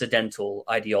Occidental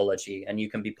ideology, and you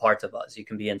can be part of us. You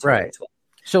can be integrated Right. to us.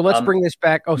 So let's bring this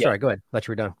back. Oh, Yeah. sorry. Go ahead. Let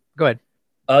you were done. Go ahead.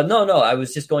 No. I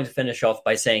was just going to finish off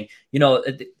by saying,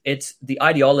 it's the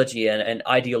ideology and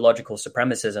ideological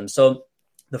supremacism. So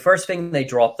the first thing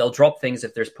they'll drop things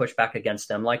if there's pushback against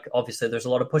them. Like, obviously, there's a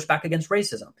lot of pushback against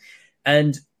racism.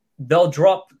 And they'll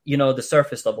drop, the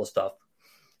surface level stuff.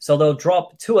 So they'll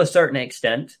drop to a certain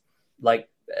extent, like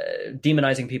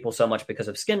demonizing people so much because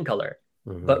of skin color.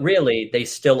 Mm-hmm. But really, they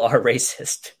still are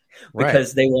racist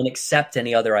because they won't accept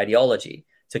any other ideology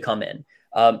to come in.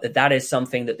 That is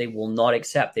something that they will not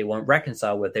accept. They won't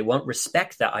reconcile with. They won't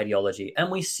respect that ideology. And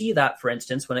we see that, for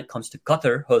instance, when it comes to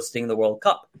Qatar hosting the World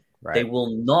Cup. Right. They will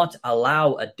not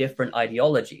allow a different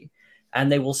ideology,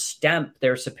 and they will stamp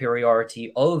their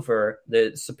superiority over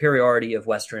the superiority of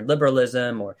Western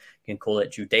liberalism, or you can call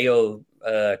it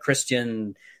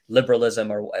Judeo-Christian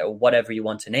liberalism, or whatever you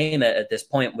want to name it at this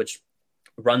point, which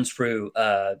runs through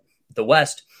the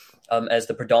West as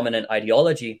the predominant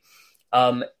ideology.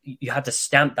 You have to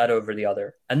stamp that over the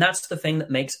other. And that's the thing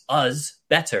that makes us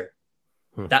better.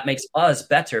 That makes us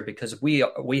better because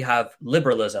we have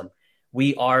liberalism.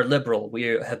 We are liberal. We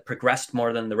have progressed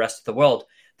more than the rest of the world.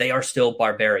 They are still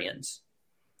barbarians.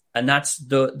 And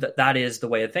that is the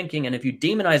way of thinking. And if you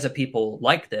demonize a people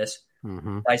like this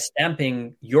by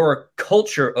stamping your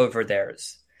culture over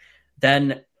theirs,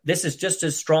 then this is just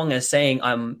as strong as saying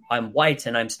I'm white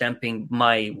and I'm stamping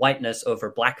my whiteness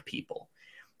over black people.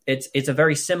 It's a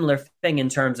very similar thing in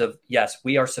terms of, yes,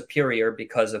 we are superior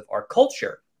because of our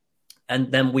culture. And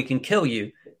then we can kill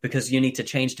you because you need to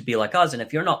change to be like us. And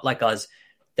if you're not like us,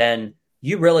 then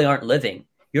you really aren't living.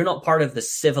 You're not part of the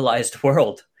civilized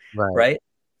world, right?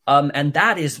 And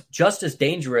that is just as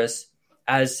dangerous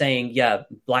as saying, yeah,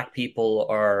 black people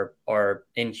are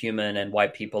inhuman and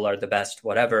white people are the best,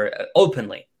 whatever,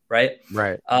 openly, right?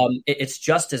 Right. It's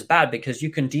just as bad because you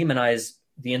can demonize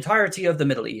the entirety of the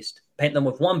Middle East, paint them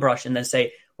with one brush, and then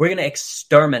say, we're going to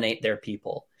exterminate their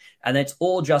people. And it's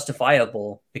all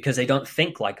justifiable because they don't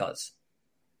think like us.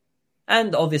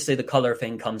 And obviously the color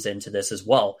thing comes into this as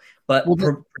well. But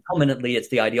predominantly it's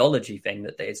the ideology thing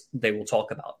that they will talk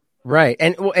about. Right.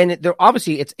 And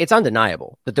obviously it's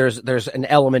undeniable that there's an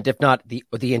element, if not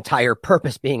the entire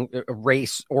purpose being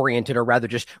race oriented, or rather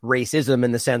just racism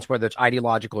in the sense whether it's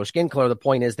ideological or skin color. The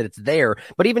point is that it's there.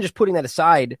 But even just putting that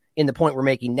aside in the point we're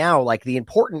making now, like the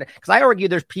important, because I argue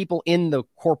there's people in the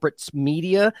corporate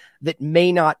media that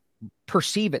may not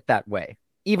perceive it that way.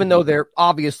 Even though they're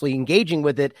obviously engaging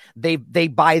with it, they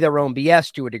buy their own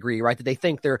BS to a degree, right? That they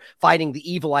think they're fighting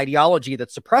the evil ideology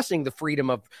that's suppressing the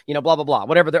freedom of, blah, blah, blah,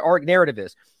 whatever their narrative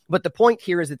is. But the point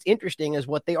here is it's interesting is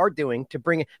what they are doing to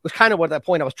bring it was kind of what that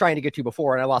point I was trying to get to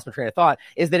before, and I lost my train of thought,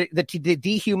 is that the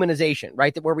dehumanization,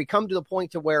 right? That where we come to the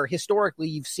point to where historically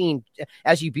you've seen,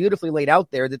 as you beautifully laid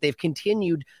out there, that they've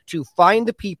continued to find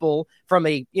the people from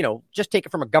a, just take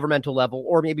it from a governmental level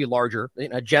or maybe larger,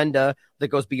 an agenda that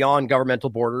goes beyond governmental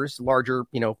borders, larger,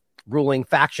 ruling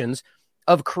factions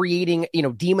of creating,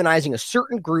 demonizing a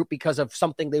certain group because of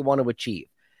something they want to achieve.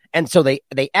 And so they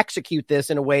execute this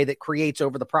in a way that creates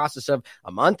over the process of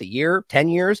a month, a year, 10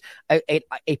 years, a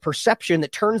perception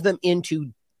that turns them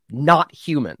into not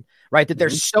human, right? That they're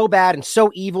so bad and so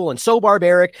evil and so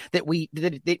barbaric that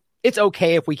it's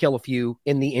okay if we kill a few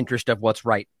in the interest of what's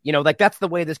right. Like that's the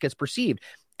way this gets perceived.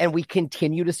 And we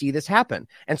continue to see this happen.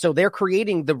 And so they're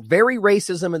creating the very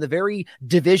racism and the very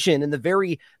division and the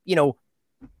very,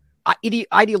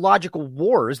 ideological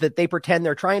wars that they pretend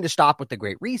they're trying to stop with the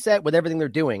Great Reset, with everything they're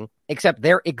doing, except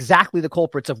they're exactly the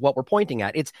culprits of what we're pointing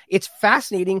at. It's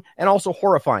fascinating and also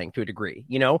horrifying to a degree,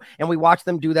 and we watch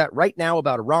them do that right now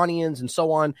about Iranians and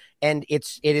so on. And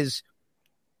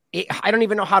I don't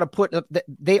even know how to put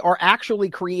they are actually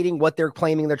creating what they're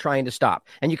claiming they're trying to stop.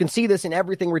 And you can see this in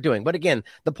everything we're doing. But again,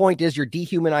 the point is you're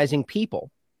dehumanizing people,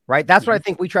 right? That's what I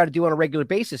think we try to do on a regular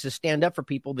basis, is stand up for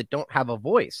people that don't have a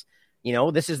voice.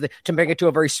 This is to bring it to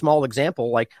a very small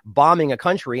example, like bombing a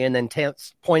country and then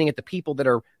pointing at the people that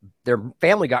are their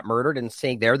family got murdered and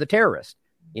saying they're the terrorist.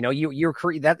 You're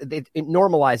that it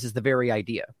normalizes the very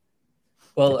idea.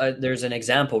 Well, there's an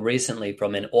example recently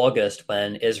from in August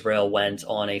when Israel went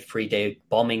on a 3-day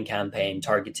bombing campaign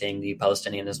targeting the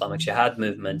Palestinian Islamic Jihad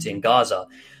movement in Gaza.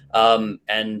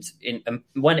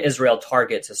 When Israel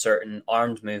targets a certain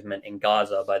armed movement in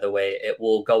Gaza, by the way, it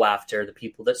will go after the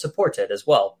people that support it as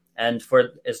well. And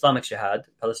for Islamic Jihad,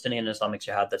 Palestinian Islamic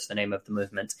Jihad, that's the name of the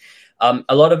movement,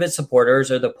 a lot of its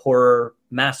supporters are the poorer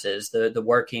masses, the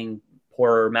working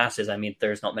poorer masses. I mean,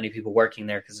 there's not many people working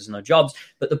there because there's no jobs,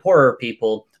 but the poorer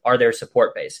people are their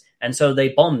support base. And so they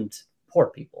bombed poor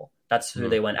people That's who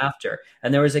they went after.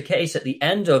 And there was a case at the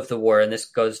end of the war, and this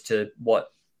goes to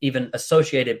what even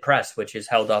Associated Press, which is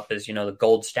held up as, the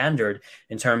gold standard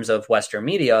in terms of Western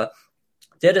media,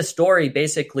 did a story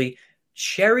basically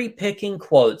cherry picking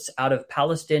quotes out of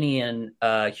Palestinian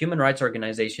human rights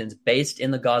organizations based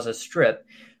in the Gaza Strip,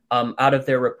 out of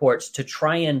their reports, to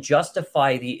try and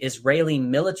justify the Israeli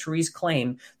military's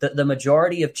claim that the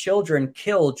majority of children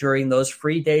killed during those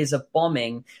 3 days of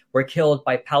bombing were killed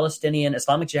by Palestinian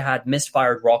Islamic Jihad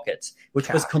misfired rockets, which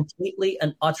was completely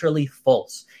and utterly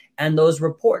false. And those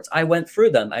reports, I went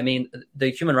through them. I mean, the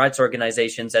human rights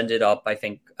organizations ended up, I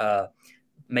think,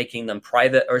 making them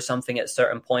private or something at a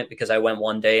certain point, because I went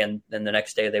one day and then the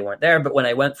next day they weren't there. But when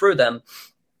I went through them,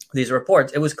 these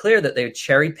reports, it was clear that they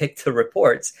cherry picked the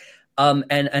reports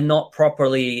and not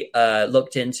properly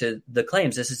looked into the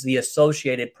claims. This is the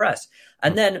Associated Press.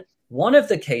 And then one of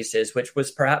the cases, which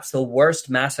was perhaps the worst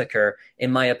massacre, in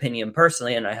my opinion,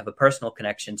 personally, and I have a personal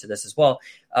connection to this as well,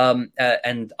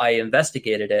 and I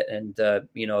investigated it and,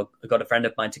 got a friend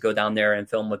of mine to go down there and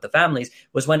film with the families,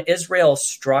 was when Israel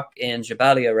struck in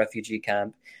Jabalia refugee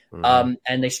camp,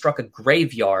 and they struck a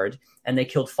graveyard and they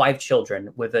killed 5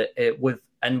 children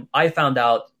and I found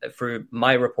out through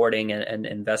my reporting and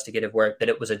investigative work that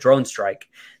it was a drone strike.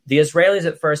 The Israelis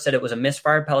at first said it was a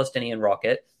misfired Palestinian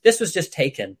rocket. This was just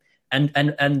taken. And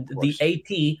the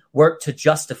AP worked to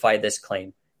justify this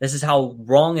claim. This is how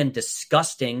wrong and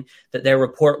disgusting that their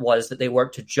report was, that they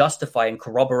worked to justify and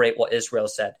corroborate what Israel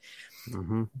said.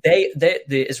 The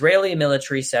Israeli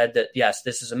military said that, yes,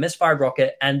 this is a misfired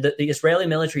rocket, and that the Israeli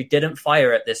military didn't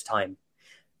fire at this time.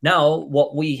 Now,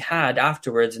 what we had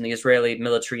afterwards, and the Israeli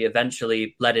military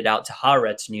eventually let it out to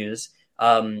Haaretz News,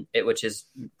 which is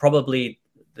probably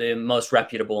the most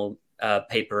reputable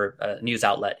news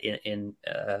outlet in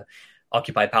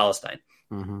occupied Palestine.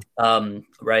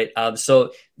 Right.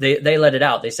 So they let it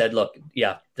out. They said, look,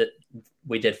 that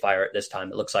we did fire at this time.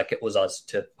 It looks like it was us,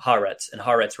 to Haaretz, and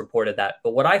Haaretz reported that.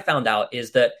 But what I found out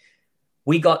is that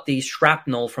we got the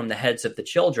shrapnel from the heads of the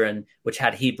children, which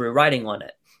had Hebrew writing on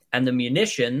it. And the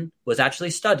munition was actually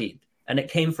studied, and it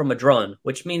came from a drone,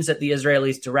 which means that the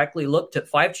Israelis directly looked at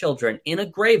 5 children in a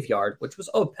graveyard, which was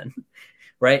open,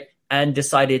 right, and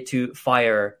decided to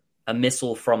fire a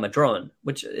missile from a drone,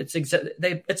 which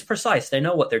it's precise. They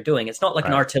know what they're doing. It's not like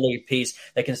an artillery piece.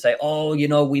 They can say,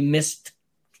 we missed,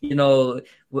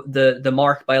 the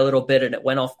mark by a little bit and it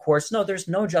went off course. No, there's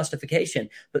no justification.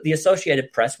 But the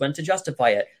Associated Press went to justify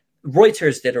it.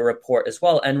 Reuters did a report as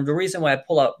well. And the reason why I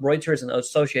pull out Reuters and the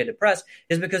Associated Press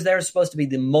is because they're supposed to be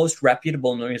the most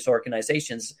reputable news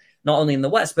organizations, not only in the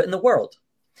West, but in the world.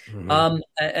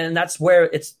 And that's where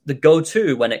it's the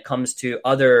go-to when it comes to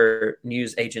other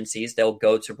news agencies. They'll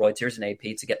go to Reuters and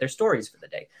AP to get their stories for the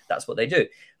day. That's what they do.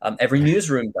 Every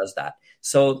newsroom does that.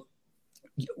 So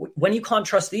when you can't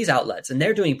trust these outlets and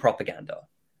they're doing propaganda,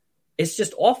 it's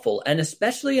just awful. And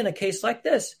especially in a case like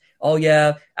this,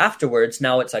 afterwards,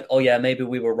 now it's like, maybe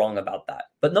we were wrong about that.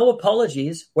 But no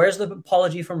apologies. Where's the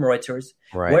apology from Reuters?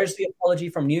 Right. Where's the apology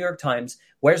from New York Times?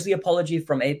 Where's the apology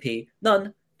from AP?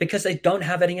 None, because they don't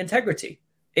have any integrity.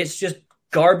 It's just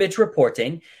garbage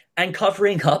reporting and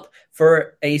covering up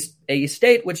for a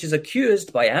state which is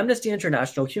accused by Amnesty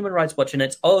International, Human Rights Watch, and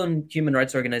its own human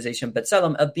rights organization,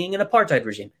 B'Tselem, of being an apartheid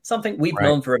regime, something we've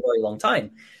known for a very long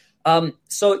time.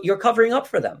 So you're covering up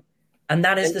for them. And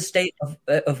that is the state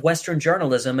of Western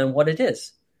journalism and what it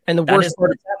is. And the worst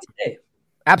part of today.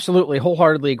 Absolutely,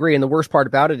 wholeheartedly agree. And the worst part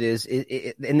about it is,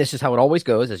 and this is how it always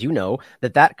goes, as you know,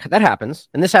 that happens.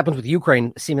 And this happens with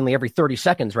Ukraine seemingly every 30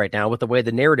 seconds right now with the way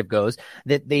the narrative goes,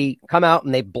 that they come out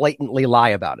and they blatantly lie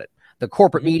about it. The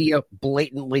corporate media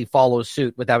blatantly follows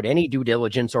suit without any due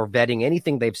diligence or vetting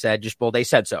anything they've said. Just, they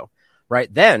said so,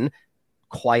 right? Then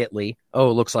quietly,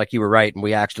 looks like you were right, and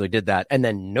we actually did that. And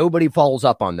then nobody follows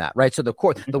up on that, right? So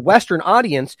the Western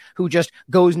audience, who just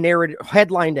goes narrative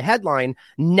headline to headline,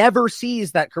 never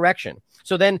sees that correction.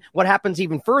 So then what happens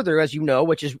even further, as you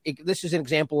know, this is an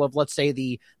example of, let's say,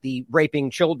 the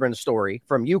raping children story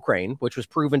from Ukraine, which was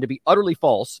proven to be utterly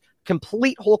false,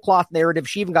 complete whole cloth narrative.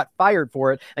 She even got fired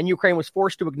for it, and Ukraine was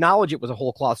forced to acknowledge it was a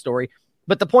whole cloth story.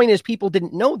 But the point is, people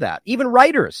didn't know that. Even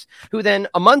writers, who then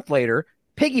a month later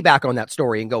piggyback on that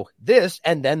story and go this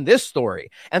and then this story.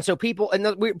 And so people, and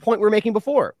the point we were making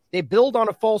before, they build on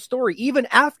a false story even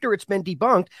after it's been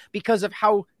debunked, because of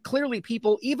how clearly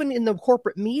people, even in the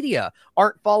corporate media,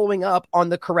 aren't following up on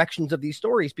the corrections of these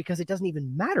stories, because it doesn't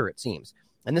even matter, it seems.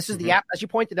 And this is as you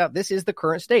pointed out, this is the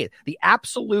current state, the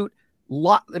absolute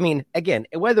lot. I mean, again,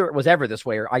 whether it was ever this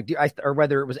way or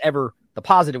whether it was ever the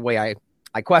positive way,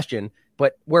 I question.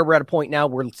 But where we're at a point now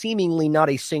where seemingly not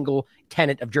a single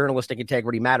tenet of journalistic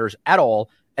integrity matters at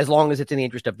all. as long as it's in the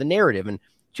interest of the narrative. And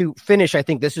to finish, I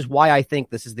think this is why I think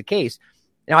this is the case.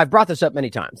 Now, I've brought this up many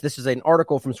times. This is an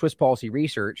article from Swiss Policy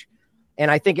Research,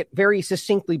 and I think it very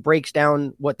succinctly breaks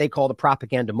down what they call the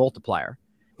propaganda multiplier,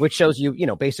 which shows you,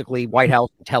 basically White House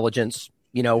intelligence,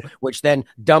 which then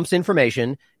dumps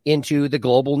information into the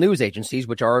global news agencies,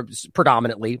 which are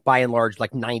predominantly, by and large,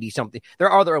 like 90 something. There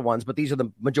are other ones, but these are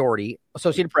the majority: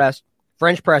 Associated Press,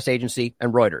 French Press Agency,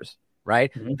 and Reuters,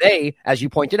 right? Mm-hmm. They, as you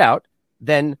pointed out,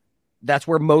 then that's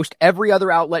where most every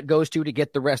other outlet goes to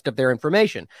get the rest of their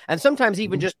information. And sometimes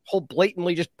even just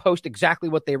blatantly just post exactly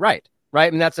what they write,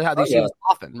 right? And that's how they see it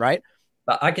often, right?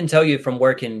 I can tell you from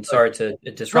working, sorry to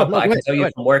disrupt, but I can tell you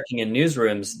from working in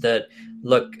newsrooms that,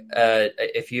 look,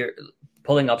 if you're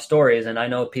pulling up stories, and I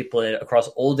know people across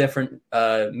all different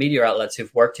media outlets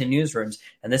who've worked in newsrooms,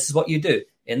 and this is what you do.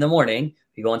 In the morning,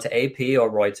 you go into AP or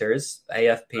Reuters,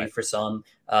 AFP for some.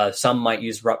 Some might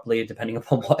use Rupley, depending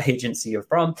upon what agency you're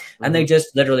from. Mm-hmm. And they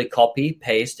just literally copy,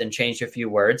 paste, and change a few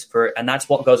words and that's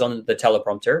what goes on the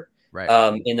teleprompter.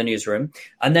 Right. In the newsroom.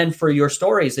 And then for your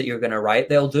stories that you're going to write,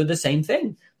 they'll do the same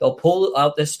thing. They'll pull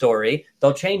out this story,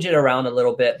 they'll change it around a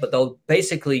little bit, but they'll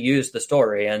basically use the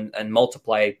story and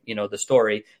multiply, the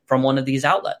story from one of these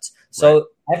outlets. So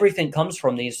everything comes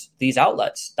from these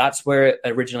outlets. That's where it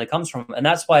originally comes from. And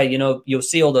that's why, you'll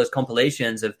see all those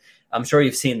compilations of, I'm sure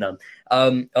you've seen them,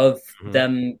 of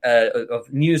them,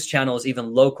 of news channels,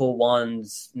 even local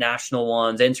ones, national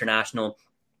ones, international,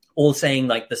 all saying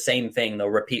like the same thing. They'll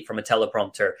repeat from a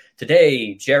teleprompter.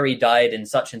 Today, Jerry died in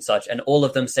such and such. And all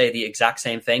of them say the exact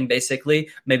same thing, basically,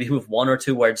 maybe with one or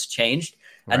two words changed.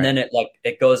 And then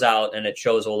it goes out and it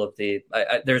shows all of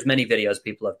there's many videos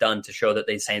people have done to show that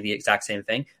they say the exact same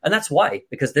thing. And that's why,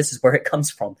 because this is where it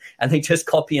comes from. And they just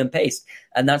copy and paste.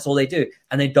 And that's all they do.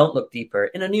 And they don't look deeper.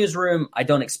 In a newsroom, I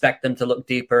don't expect them to look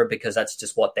deeper because that's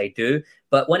just what they do.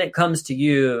 But when it comes to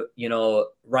you,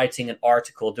 writing an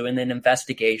article, doing an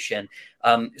investigation,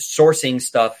 sourcing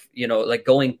stuff, like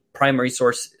going primary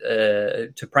source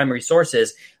to primary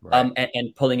sources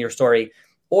and pulling your story.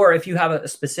 Or if you have a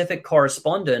specific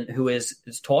correspondent who is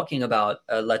talking about,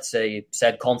 let's say,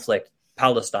 said conflict,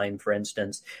 Palestine, for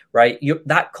instance, right?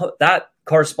 That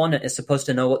correspondent is supposed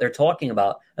to know what they're talking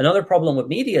about. Another problem with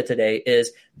media today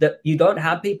is that you don't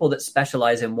have people that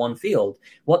specialize in one field.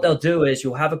 What they'll do is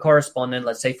you'll have a correspondent,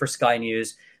 let's say for Sky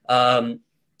News,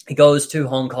 he goes to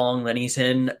Hong Kong, then he's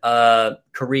in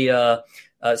Korea,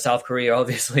 South Korea,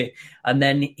 obviously. And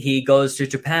then he goes to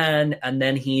Japan, and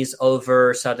then he's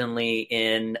over suddenly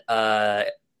in,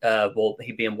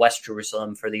 he'd be in West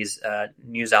Jerusalem for these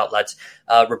news outlets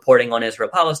reporting on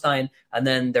Israel-Palestine. And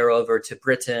then they're over to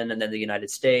Britain and then the United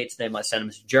States. They might send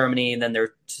him to Germany, and then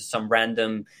they're to some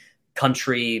random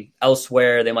country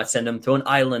elsewhere. They might send them to an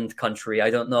island country.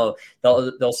 I don't know.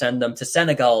 They'll send them to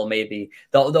Senegal, maybe.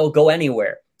 They'll go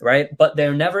anywhere. Right. But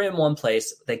they're never in one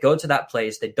place. They go to that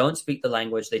place. They don't speak the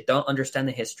language. They don't understand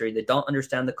the history. They don't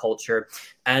understand the culture.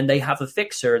 And they have a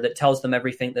fixer that tells them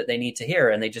everything that they need to hear.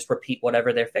 And they just repeat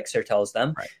whatever their fixer tells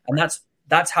them. Right. And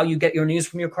that's how you get your news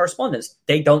from your correspondents.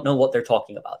 They don't know what they're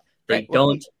talking about. They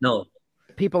don't know.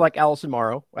 People like Alison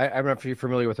Morrow, I don't know if you're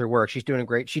familiar with her work. She's doing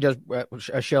she does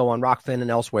a show on Rockfin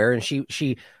and elsewhere. And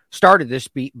she started this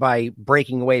by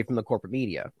breaking away from the corporate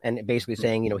media and basically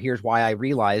saying, here's why I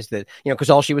realized that, because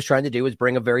all she was trying to do was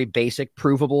bring a very basic,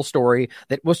 provable story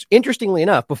that was, interestingly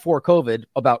enough, before COVID,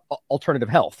 about alternative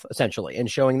health, essentially, and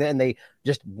showing that, and they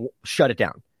just shut it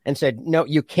down and said, no,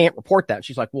 you can't report that.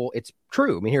 She's like, well, it's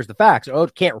true. I mean, here's the facts. Oh,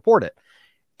 can't report it.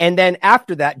 And then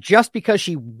after that, just because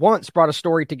she once brought a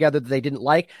story together that they didn't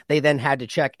like, they then had to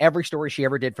check every story she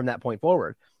ever did from that point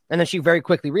forward. And then she very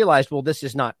quickly realized, well, this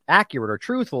is not accurate or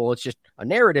truthful. It's just a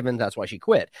narrative, and that's why she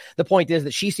quit. The point is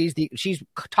that she's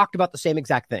talked about the same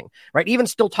exact thing, right? Even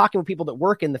still talking with people that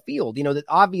work in the field, the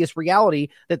obvious reality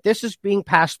that this is being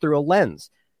passed through a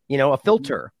lens, a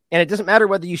filter. And it doesn't matter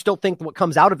whether you still think what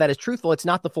comes out of that is truthful. It's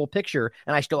not the full picture.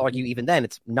 And I still argue even then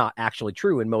it's not actually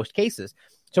true in most cases.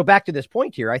 So back to this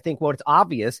point here, I think what's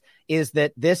obvious is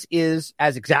that this is,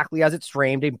 as exactly as it's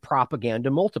framed, a propaganda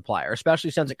multiplier,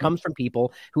 especially since it comes from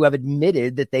people who have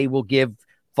admitted that they will give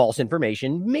false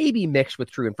information, maybe mixed with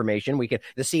true information.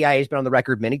 The CIA has been on the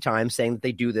record many times saying that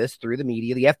they do this through the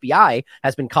media. The FBI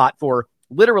has been caught for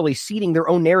literally seeding their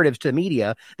own narratives to the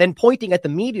media, then pointing at the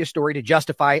media story to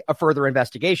justify a further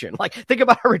investigation. Like, think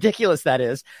about how ridiculous that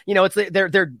is. It's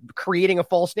they're creating a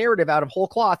false narrative out of whole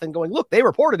cloth and going, look, they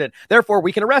reported it, therefore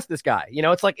we can arrest this guy.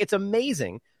 It's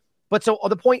amazing. But so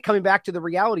the point, coming back to the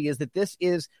reality, is that this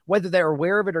is, whether they're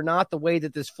aware of it or not, the way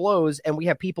that this flows. And we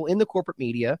have people in the corporate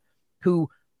media who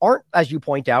aren't, as you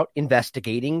point out,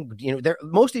 investigating.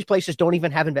 Most of these places don't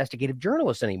even have investigative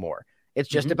journalists anymore. It's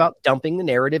just about dumping the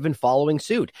narrative and following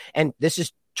suit. And this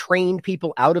is trained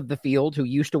people out of the field who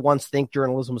used to once think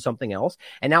journalism was something else.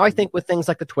 And now I think with things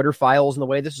like the Twitter files and the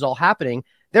way this is all happening,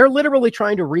 they're literally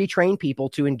trying to retrain people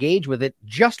to engage with it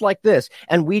just like this.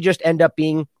 And we just end up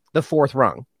being the fourth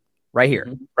rung right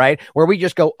here, right? Where we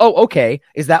just go, oh, okay,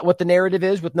 is that what the narrative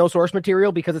is with no source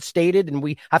material because it's stated and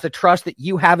we have to trust that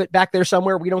you have it back there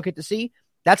somewhere we don't get to see?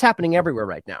 That's happening everywhere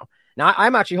right now. Now,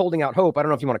 I'm actually holding out hope. I don't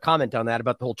know if you want to comment on that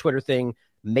about the whole Twitter thing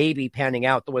maybe panning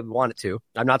out the way we want it to.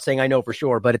 I'm not saying I know for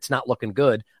sure, but it's not looking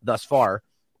good thus far.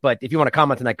 But if you want to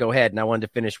comment on that, go ahead. And I wanted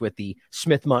to finish with the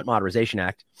Smith-Munt Moderation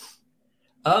Act.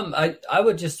 I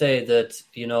would just say that,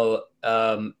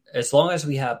 as long as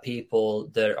we have people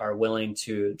that are willing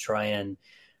to try and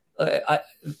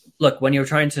look, when you're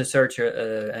trying to search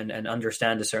and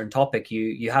understand a certain topic,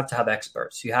 you have to have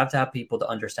experts. You have to have people to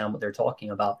understand what they're talking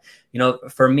about.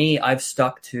 For me, I've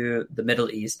stuck to the Middle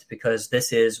East because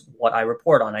this is what I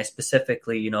report on. I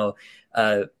specifically,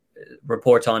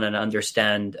 report on and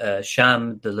understand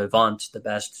Sham, the Levant, the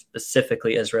best,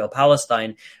 specifically Israel,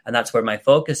 Palestine, and that's where my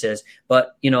focus is.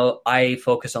 But, I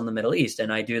focus on the Middle East,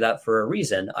 and I do that for a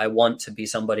reason. I want to be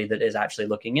somebody that is actually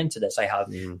looking into this. I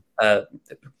have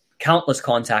countless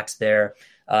contacts there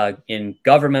in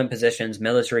government positions,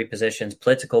 military positions,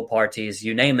 political parties,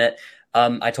 you name it.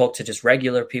 I talk to just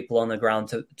regular people on the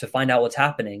ground to find out what's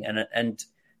happening. And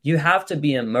you have to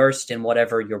be immersed in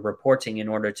whatever you're reporting in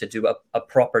order to do a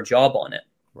proper job on it.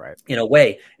 Right. In a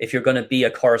way, if you're going to be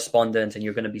a correspondent and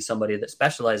you're going to be somebody that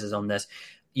specializes on this,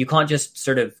 you can't just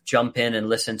sort of jump in and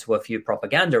listen to a few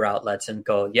propaganda outlets and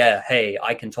go, yeah, hey,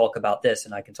 I can talk about this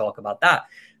and I can talk about that.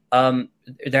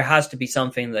 There has to be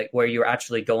something like where you're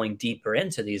actually going deeper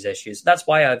into these issues. That's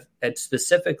why I've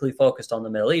specifically focused on the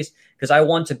Middle East, because I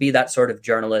want to be that sort of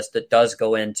journalist that does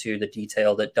go into the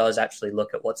detail, that does actually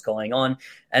look at what's going on.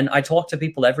 And I talk to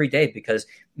people every day because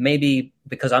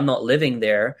I'm not living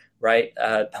there, right?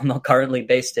 I'm not currently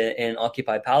based in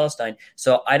occupied Palestine.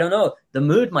 So I don't know. The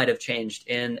mood might have changed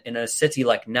in a city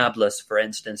like Nablus, for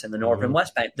instance, in the northern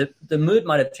West Bank. The mood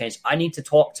might have changed. I need to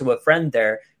talk to a friend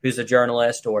there who's a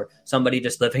journalist or somebody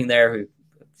just living there who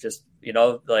just,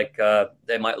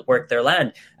 they might work their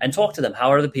land and talk to them.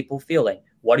 How are the people feeling?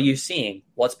 What are you seeing?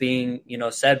 What's being,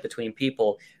 said between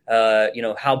people?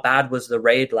 How bad was the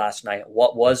raid last night?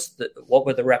 What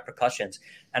were the repercussions?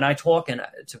 And I talk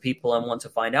to people and want to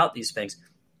find out these things.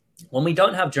 When we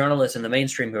don't have journalists in the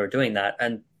mainstream who are doing that,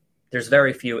 and there's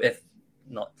very few, if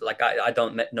not, I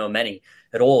don't know many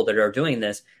at all that are doing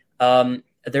this,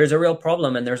 there's a real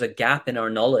problem and there's a gap in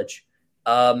our knowledge.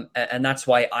 And that's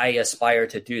why I aspire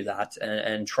to do that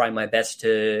and try my best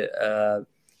to,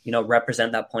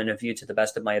 represent that point of view to the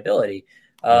best of my ability.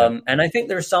 And I think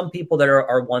there's some people that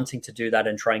are wanting to do that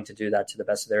and trying to do that to the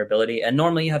best of their ability. And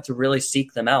normally you have to really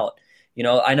seek them out.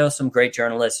 I know some great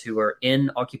journalists who are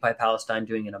in Occupy Palestine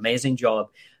doing an amazing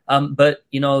job. But,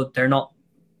 they're not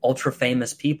ultra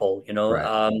famous people,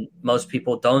 Right. Most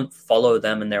people don't follow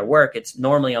them in their work. It's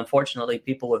normally, unfortunately,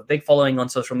 people with big following on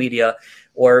social media,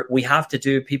 or we have to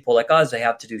do, people like us, they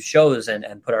have to do shows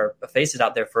and put our faces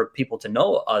out there for people to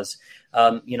know us.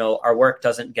 Our work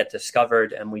doesn't get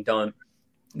discovered and we don't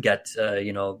get,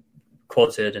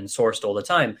 quoted and sourced all the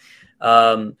time.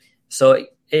 So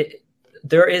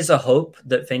there is a hope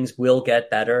that things will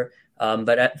get better.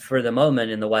 But for the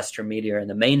moment in the Western media, in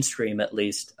the mainstream at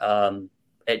least,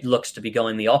 it looks to be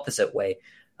going the opposite way.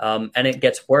 And it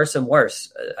gets worse and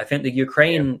worse. I think the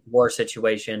Ukraine war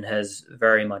situation has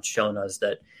very much shown us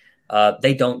that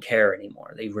they don't care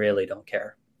anymore. They really don't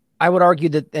care. I would argue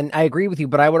that, and I agree with you,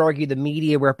 but I would argue the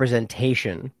media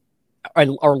representation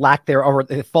or lack there, or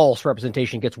the false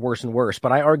representation gets worse and worse.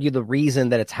 But I argue the reason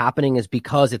that it's happening is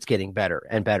because it's getting better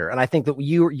and better. And I think that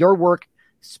your work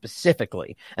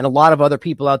specifically, and a lot of other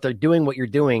people out there doing what you're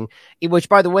doing, which,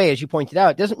 by the way, as you pointed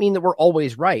out, doesn't mean that we're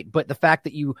always right, but the fact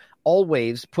that you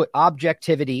always put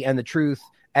objectivity and the truth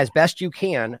as best you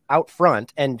can out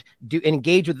front and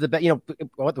engage with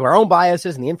our own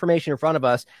biases and the information in front of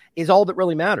us is all that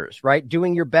really matters, right?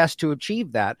 Doing your best to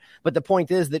achieve that. But the point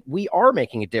is that we are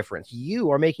making a difference.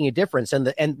 You are making a difference.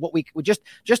 And what we just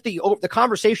the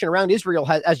conversation around Israel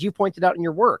has, as you pointed out in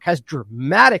your work, has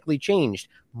dramatically changed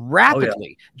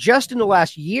rapidly just in the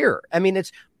last year. I mean,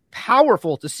 it's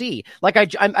powerful to see. Like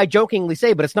I jokingly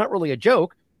say, but it's not really a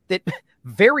joke, that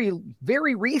very,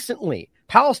 very recently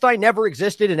Palestine never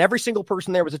existed and every single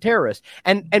person there was a terrorist.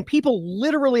 And people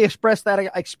literally espouse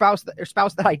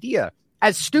that idea.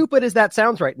 As stupid as that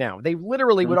sounds right now, they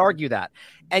literally would argue that.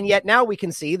 And yet now we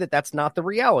can see that that's not the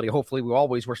reality. Hopefully we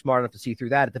always were smart enough to see through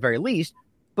that at the very least.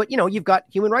 But, you've got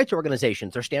human rights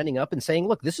organizations. They're standing up and saying,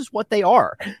 look, this is what they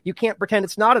are. You can't pretend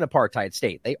it's not an apartheid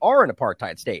state. They are an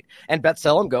apartheid state. And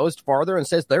B'Tselem goes farther and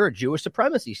says they're a Jewish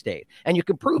supremacy state. And you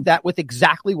can prove that with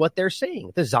exactly what they're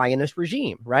saying, the Zionist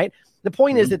regime, right? The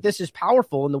point is that this is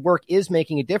powerful and the work is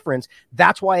making a difference.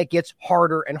 That's why it gets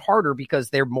harder and harder, because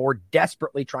they're more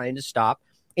desperately trying to stop.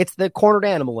 It's the cornered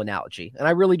animal analogy. And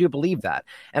I really do believe that.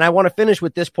 And I want to finish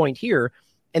with this point here.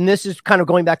 And this is kind of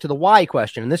going back to the why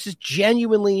question. And this is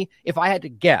genuinely, if I had to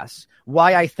guess,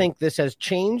 why I think this has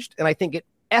changed. And I think it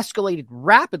escalated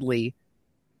rapidly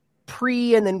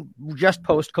pre and then just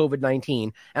post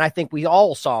COVID-19. And I think we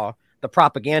all saw the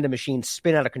propaganda machine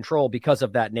spin out of control because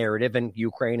of that narrative in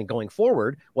Ukraine and going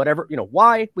forward, whatever,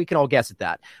 why, we can all guess at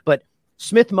that. But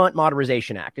Smith-Mundt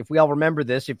Modernization Act, if we all remember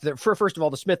this, first of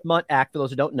all, the Smith-Mundt Act, for those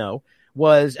who don't know,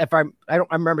 was, I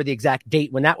remember the exact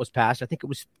date when that was passed. I think it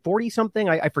was 40 something.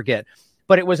 I forget,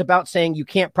 but it was about saying you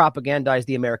can't propagandize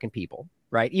the American people,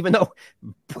 right? Even though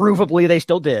provably they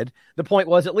still did. The point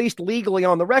was, at least legally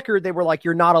on the record, they were like,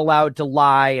 you're not allowed to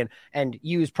lie and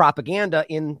use propaganda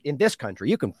in this country.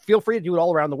 You can feel free to do it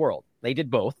all around the world. They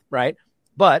did both, right?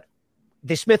 But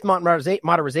the Smith-Mundt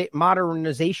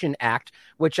Modernization Act,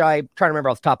 which I'm trying to remember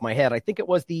off the top of my head, I think it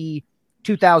was the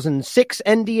 2006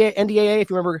 NDAA, if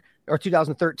you remember, or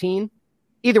 2013.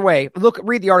 Either way,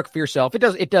 read the article for yourself.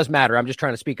 It does matter. I'm just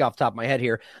trying to speak off the top of my head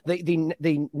here.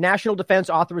 The National Defense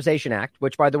Authorization Act,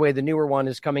 which, by the way, the newer one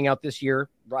is coming out this year.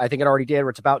 I think it already did, or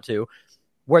it's about to,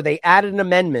 where they added an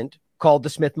amendment called the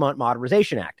Smith-Mundt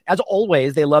Modernization Act. As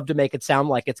always, they love to make it sound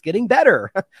like it's getting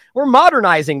better. We're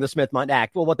modernizing the Smith-Mundt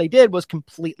Act. Well, what they did was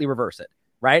completely reverse it,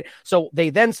 right? So they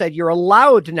then said you're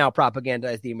allowed to now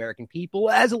propagandize the American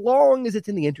people as long as it's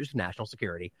in the interest of national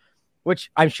security, which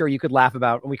I'm sure you could laugh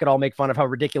about, and we could all make fun of how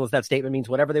ridiculous that statement means,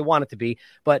 whatever they want it to be.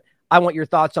 But I want your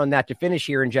thoughts on that to finish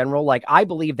here in general. Like, I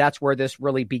believe that's where this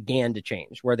really began to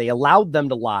change, where they allowed them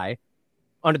to lie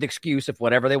under the excuse of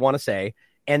whatever they want to say.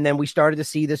 And then we started to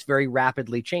see this very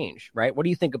rapidly change, right? What do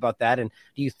you think about that? And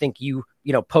do you think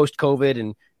post COVID,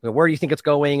 and where do you think it's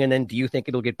going? And then do you think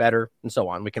it'll get better, and so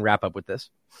on? We can wrap up with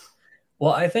this.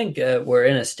 Well, I think we're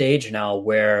in a stage now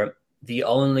where the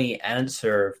only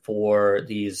answer for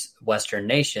these Western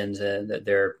nations, and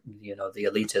they're, the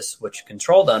elitists which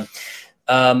control them,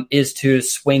 is to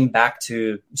swing back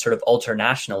to sort of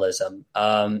ultranationalism.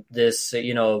 This,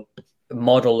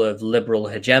 model of liberal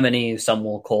hegemony, some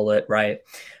will call it, right?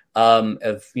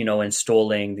 Of,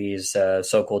 installing these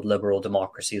so-called liberal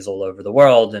democracies all over the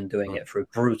world and doing it through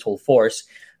brutal force.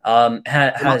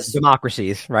 Has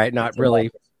democracies, right? Not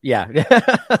really. Yeah.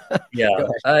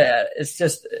 It's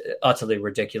just utterly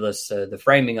ridiculous, the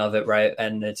framing of it, right?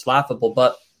 And it's laughable.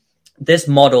 But this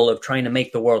model of trying to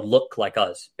make the world look like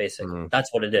us, basically,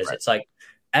 that's what it is. Right. It's like,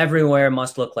 everywhere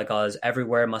must look like us.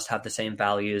 Everywhere must have the same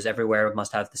values. Everywhere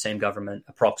must have the same government,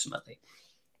 approximately.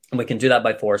 And we can do that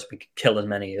by force. We can kill as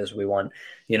many as we want,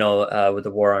 with the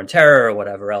war on terror or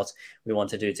whatever else we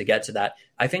want to do to get to that.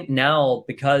 I think now,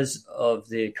 because of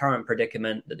the current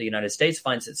predicament that the United States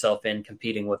finds itself in,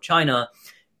 competing with China,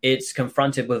 it's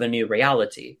confronted with a new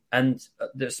reality. And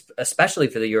this, especially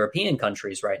for the European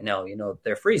countries right now,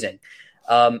 they're freezing.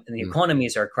 And the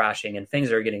economies are crashing and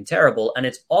things are getting terrible. And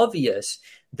it's obvious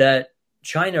that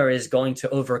China is going to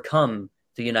overcome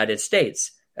the United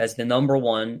States as the number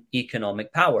one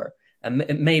economic power, and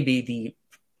it may be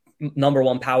the number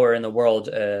one power in the world,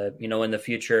 in the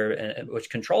future, which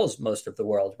controls most of the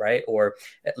world, right? Or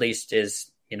at least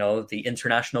is,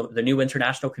 the new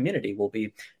international community will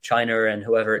be China and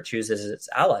whoever it chooses as its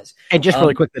allies. And just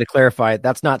really quickly to clarify,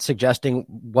 that's not suggesting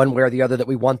one way or the other that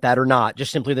we want that or not,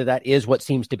 just simply that is what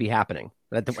seems to be happening.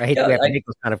 I hate that we have to make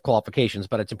those kind of qualifications,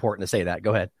 but it's important to say that.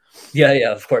 Go ahead.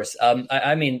 Yeah, of course.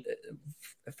 I mean,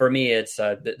 for me, it's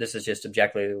this is just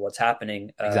objectively what's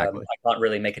happening. Exactly. I can't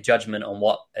really make a judgment on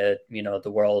what, the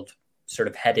world sort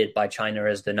of headed by China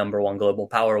as the number one global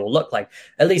power will look like.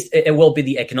 At least it will be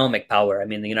the economic power. I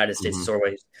mean, the United States is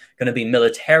always going to be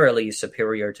militarily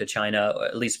superior to China,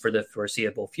 at least for the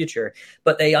foreseeable future.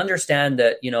 But they understand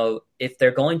that, if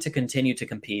they're going to continue to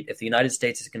compete, if the United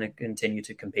States is going to continue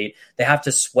to compete, they have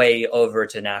to sway over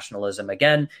to nationalism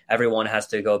again. Everyone has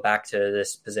to go back to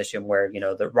this position where,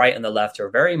 the right and the left are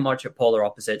very much at polar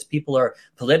opposites. People are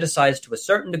politicized to a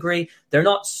certain degree. They're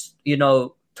not,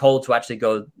 told to actually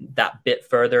go that bit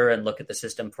further and look at the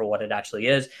system for what it actually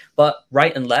is. But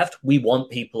right and left, we want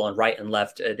people on right and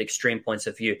left at extreme points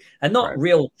of view, and not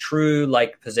real true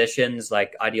positions,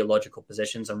 like ideological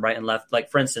positions on right and left.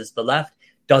 Like, for instance, the left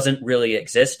doesn't really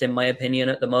exist, in my opinion,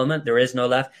 at the moment. There is no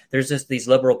left. There's just these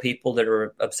liberal people that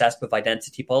are obsessed with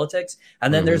identity politics.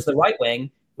 And then there's the right wing,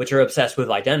 which are obsessed with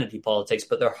identity politics,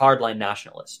 but they're hardline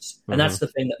nationalists. And that's the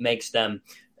thing that makes them,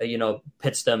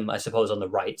 pits them, I suppose, on the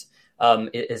right,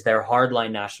 is their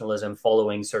hardline nationalism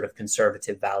following sort of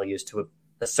conservative values to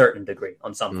a certain degree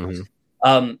on some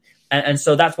things. And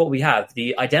so that's what we have.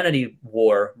 The identity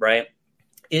war, right,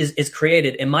 is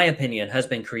created, in my opinion, has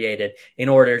been created in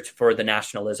order for the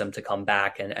nationalism to come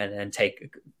back and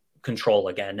take control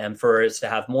again, and for us to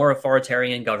have more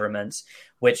authoritarian governments,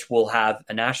 which will have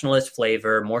a nationalist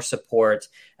flavor, more support,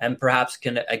 and perhaps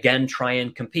can again try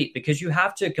and compete, because you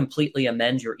have to completely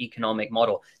amend your economic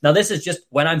model. Now, this is just,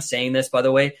 when I'm saying this, by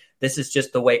the way, this is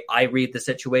just the way I read the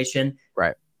situation.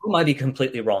 Right. Who might be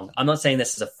completely wrong. I'm not saying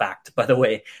this is a fact, by the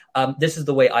way. This is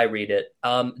the way I read it,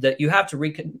 that you have to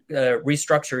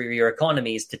restructure your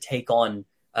economies to take on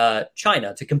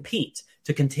China, to compete,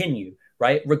 to continue,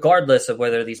 right? Regardless of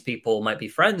whether these people might be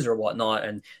friends or whatnot,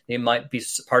 and they might be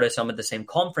part of some of the same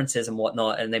conferences and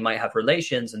whatnot, and they might have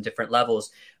relations in different levels.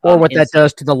 Or what that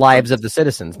does to the lives of the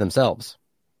citizens themselves.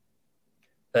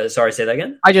 Sorry, say that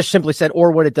again? I just simply said,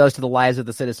 or what it does to the lives of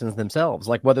the citizens themselves,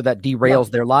 like whether that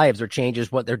derails their lives or changes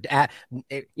what they're at,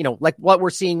 like what we're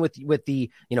seeing with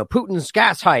the, Putin's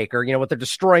gas hike, or, what they're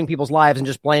destroying people's lives and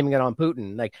just blaming it on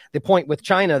Putin. Like the point with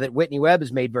China that Whitney Webb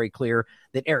has made very clear,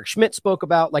 that Eric Schmidt spoke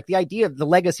about, like the idea of the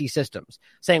legacy systems,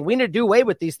 saying we need to do away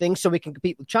with these things so we can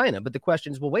compete with China. But the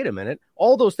question is, well, wait a minute.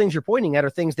 All those things you're pointing at are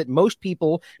things that most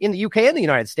people in the UK and the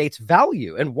United States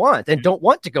value and want and don't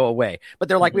want to go away. But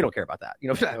they're like, we don't care about that.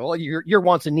 Well, your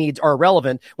wants and needs are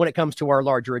irrelevant when it comes to our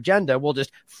larger agenda. We'll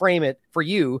just frame it for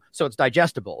you so it's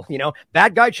digestible.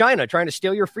 Bad guy China trying to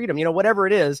steal your freedom, whatever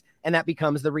it is, and that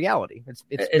becomes the reality.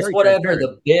 It's whatever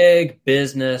the big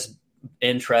business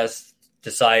interests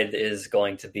decide is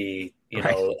going to be,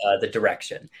 the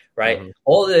direction, right?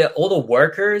 All the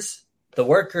workers. The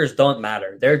workers don't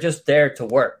matter. They're just there to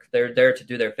work. They're there to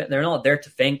do their. They're not there to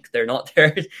think. They're not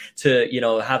there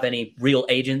to, have any real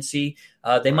agency.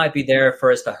 They might be there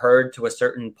for us to herd to a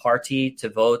certain party to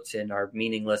vote in our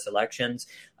meaningless elections.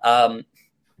 But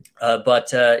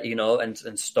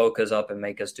and stoke us up and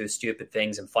make us do stupid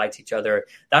things and fight each other.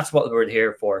 That's what we're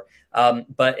here for.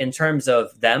 But in terms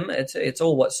of them, it's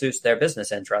all what suits their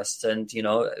business interests. And,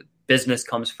 business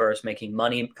comes first, making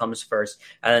money comes first,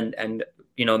 and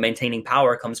maintaining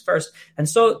power comes first. And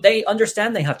so they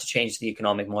understand they have to change the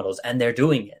economic models, and they're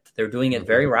doing it. They're doing it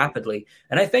very rapidly.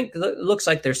 And I think it looks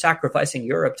like they're sacrificing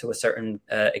Europe to a certain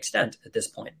extent at this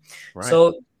point. Right.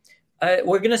 So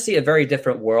we're going to see a very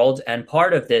different world. And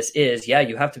part of this is,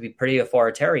 you have to be pretty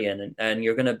authoritarian, and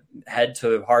you're going to head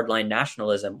to hardline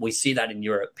nationalism. We see that in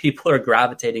Europe. People are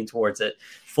gravitating towards it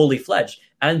fully fledged.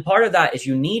 And part of that is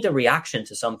you need a reaction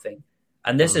to something.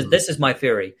 And this is my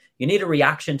theory. You need a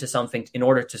reaction to something in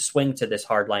order to swing to this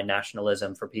hardline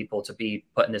nationalism, for people to be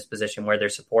put in this position where they're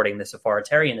supporting this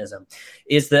authoritarianism,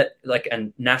 is that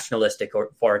and nationalistic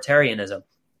authoritarianism,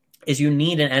 is you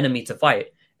need an enemy to fight.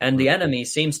 And the enemy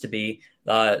seems to be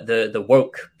the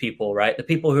woke people, right? The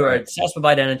people who are obsessed with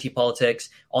identity politics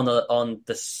on the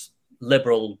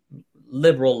liberal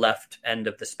left end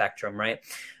of the spectrum, right?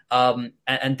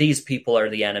 And these people are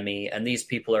the enemy, and these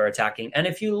people are attacking. And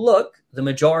if you look, the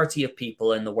majority of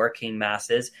people in the working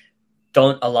masses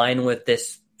don't align with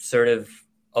this sort of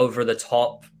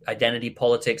over-the-top identity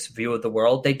politics view of the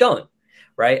world. They don't,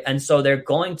 right? And so they're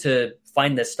going to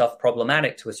find this stuff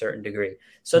problematic to a certain degree.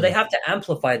 So they have to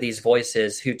amplify these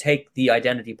voices who take the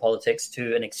identity politics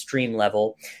to an extreme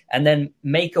level and then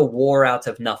make a war out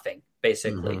of nothing.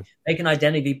 Basically, make an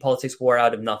identity politics war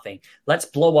out of nothing. Let's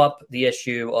blow up the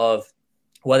issue of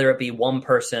whether it be one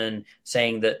person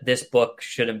saying that this book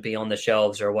shouldn't be on the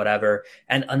shelves or whatever.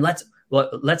 And let's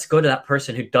go to that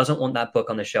person who doesn't want that book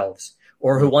on the shelves,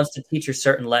 or who wants to teach a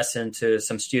certain lesson to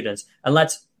some students. And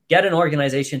let's get an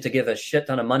organization to give a shit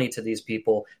ton of money to these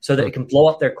people so that it can blow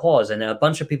up their cause, and a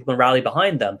bunch of people can rally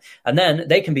behind them. And then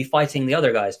they can be fighting the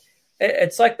other guys.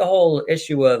 It's like the whole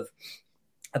issue of,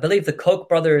 I believe the Koch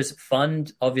brothers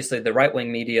fund, obviously, the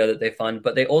right-wing media that they fund,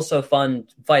 but they also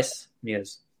fund Vice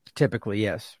News. Typically,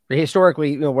 yes. But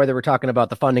historically, whether we're talking about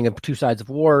the funding of two sides of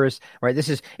wars, right? This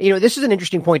is an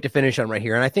interesting point to finish on right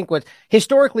here. And I think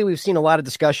historically we've seen a lot of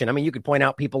discussion. I mean, you could point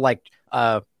out people like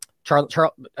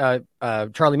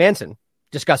Charlie Manson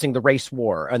discussing the race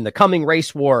war and the coming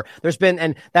race war.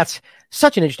 And that's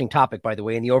such an interesting topic, by the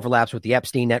way, and the overlaps with the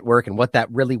Epstein network and what that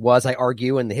really was, I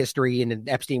argue, and the history, and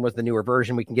Epstein was the newer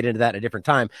version. We can get into that at a different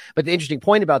time. But the interesting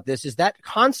point about this is that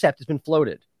concept has been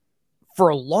floated for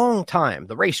a long time,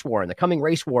 the race war and the coming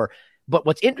race war. But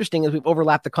what's interesting is we've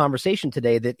overlapped the conversation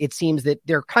today, that it seems that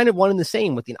they're kind of one and the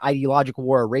same with the ideological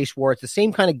war, a race war. It's the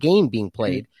same kind of game being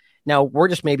played. Now, we're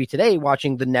just maybe today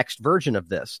watching the next version of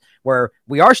this, where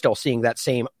we are still seeing that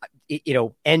same,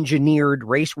 engineered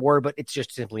race war, but it's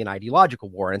just simply an ideological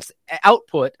war. And its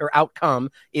output or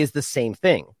outcome is the same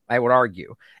thing, I would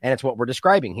argue. And it's what we're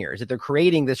describing here, is that they're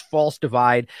creating this false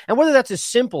divide. And whether that's as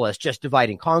simple as just divide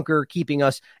and conquer, keeping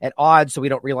us at odds so we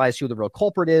don't realize who the real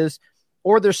culprit is,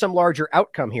 or there's some larger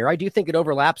outcome here, I do think it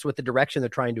overlaps with the direction they're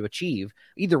trying to achieve.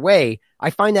 Either way,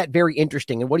 I find that very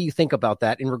interesting. And what do you think about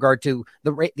that in regard to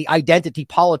the identity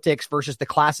politics versus the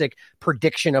classic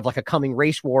prediction of like a coming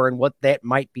race war and what that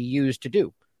might be used to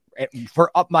do?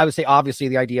 For, I would say, obviously,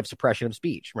 the idea of suppression of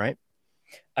speech, right?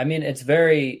 I mean, it's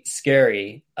very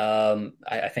scary.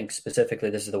 I think specifically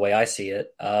this is the way I see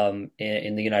it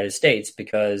in the United States,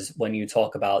 because when you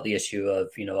talk about the issue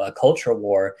of, a culture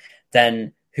war,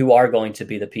 then who are going to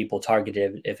be the people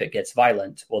targeted if it gets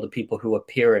violent? Well, the people who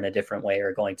appear in a different way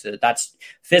are going to, that's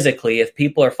physically, if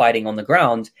people are fighting on the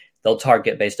ground, they'll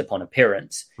target based upon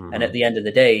appearance. Mm-hmm. And at the end of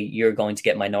the day, you're going to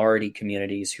get minority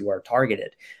communities who are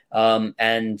targeted.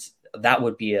 And that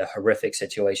would be a horrific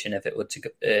situation if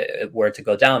it were to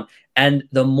go down. And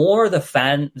the more the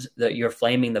fans that you're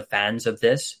flaming the fans of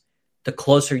this, the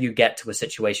closer you get to a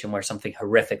situation where something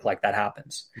horrific like that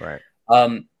happens. Right.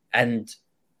 And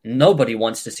nobody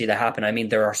wants to see that happen. I mean,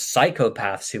 there are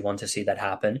psychopaths who want to see that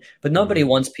happen, but nobody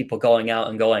wants people going out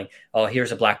and going, oh,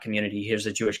 here's a Black community, here's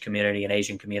a Jewish community, an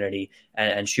Asian community,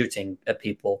 and shooting at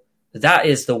people. That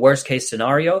is the worst case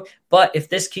scenario. But if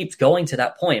this keeps going to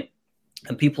that point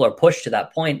and people are pushed to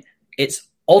that point, it's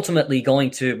ultimately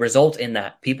going to result in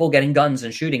that people getting guns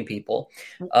and shooting people.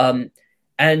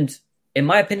 And in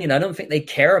my opinion, I don't think they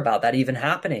care about that even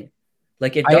happening.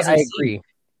 Like, it doesn't. I agree.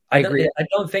 I agree. I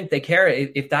don't think they care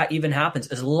if that even happens,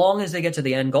 as long as they get to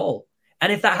the end goal. And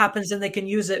if that happens, then they can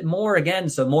use it more again.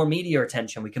 So more media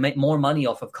attention. We can make more money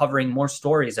off of covering more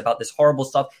stories about this horrible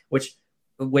stuff, which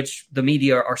the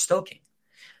media are stoking.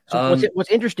 So what's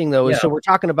interesting, though, is so we're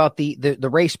talking about the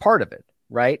race part of it,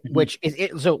 right? Mm-hmm. Which is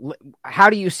it. So how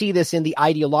do you see this in the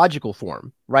ideological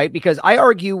form, right? Because I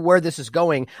argue where this is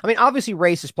going. I mean, obviously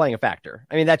race is playing a factor.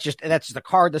 I mean, that's just the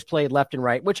card that's played left and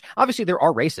right, which obviously there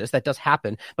are racists, that does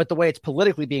happen, but the way it's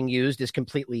politically being used is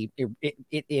completely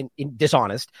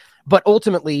dishonest. But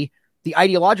ultimately the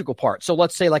ideological part. So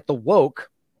let's say like the woke,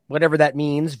 whatever that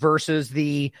means, versus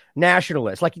the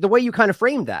nationalist, like the way you kind of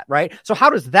framed that, right? So how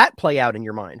does that play out in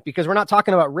your mind? Because we're not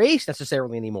talking about race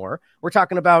necessarily anymore. We're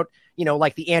talking about,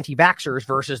 like the anti-vaxxers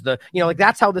versus the, like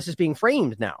that's how this is being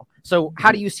framed now. So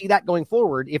how do you see that going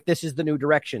forward if this is the new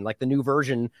direction, like the new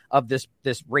version of this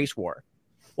race war?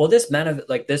 Well, this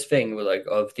thing like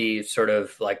of the sort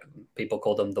of like people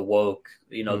call them the woke,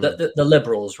 the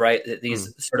liberals, right?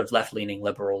 These sort of left-leaning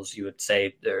liberals, you would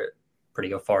say they're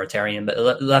pretty authoritarian,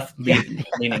 but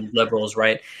left-leaning liberals,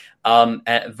 right?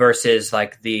 Versus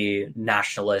like the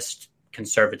nationalist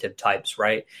conservative types,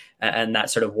 right? And that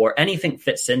sort of war, anything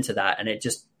fits into that. And it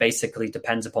just basically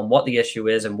depends upon what the issue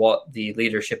is and what the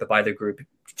leadership of either group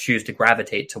choose to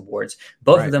gravitate towards.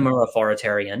 Both of them are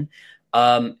authoritarian.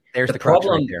 There's the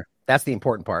problem right there. That's the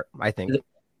important part, I think.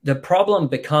 The problem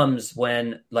becomes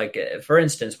when, like, for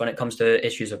instance, when it comes to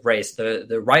issues of race,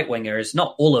 the right-wingers,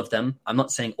 not all of them, I'm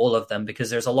not saying all of them, because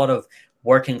there's a lot of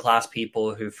working class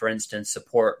people who, for instance,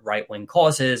 support right-wing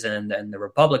causes and the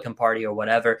Republican Party or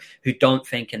whatever, who don't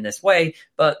think in this way.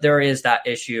 But there is that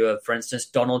issue of, for instance,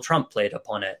 Donald Trump played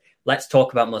upon it. Let's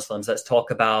talk about Muslims. Let's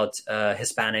talk about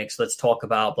Hispanics. Let's talk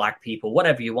about Black people,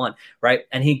 whatever you want, right?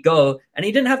 And he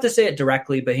didn't have to say it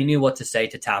directly, but he knew what to say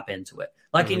to tap into it.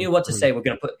 Like he knew what to say. We're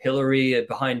going to put Hillary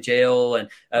behind jail and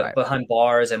behind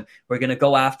bars, and we're going to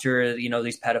go after,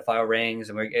 these pedophile rings,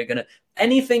 and we're going to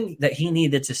anything that he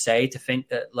needed to say to think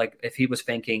that, like, if he was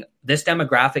thinking this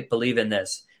demographic believe in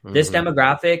this, this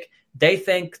demographic, they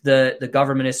think the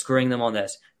government is screwing them on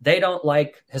this. They don't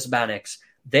like Hispanics.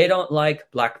 They don't like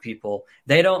Black people.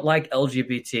 They don't like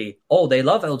LGBT. Oh, they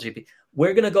love LGBT.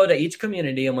 We're going to go to each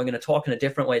community and we're going to talk in a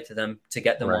different way to them to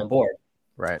get them on board.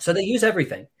 Right. So they use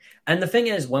everything. And the thing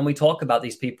is, when we talk about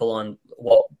these people on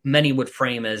what many would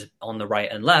frame as on the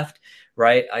right and left,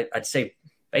 right, I'd say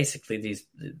basically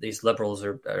these liberals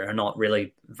are not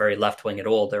really very left-wing at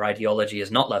all. Their ideology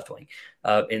is not left-wing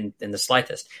in the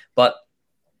slightest. But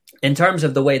in terms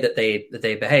of the way that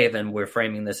they behave, and we're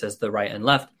framing this as the right and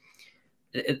left,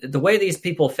 the way these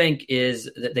people think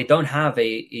is that they don't have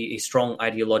a strong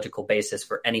ideological basis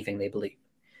for anything they believe.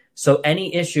 So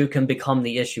any issue can become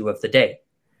the issue of the day.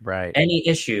 Right. Any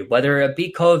issue, whether it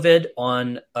be COVID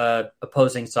on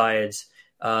opposing sides,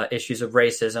 issues of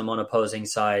racism on opposing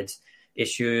sides,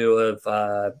 issue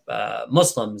of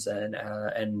Muslims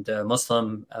and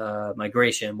Muslim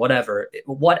migration,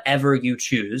 whatever you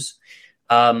choose,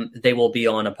 they will be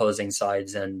on opposing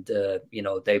sides, and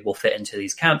they will fit into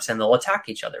these camps, and they'll attack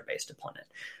each other based upon it.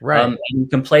 Right. And you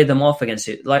can play them off against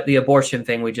it, like the abortion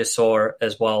thing we just saw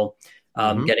as well.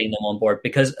 Getting them on board,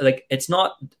 because like it's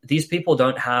not, these people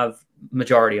don't have,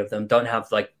 majority of them don't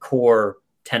have like core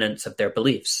tenets of their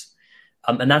beliefs,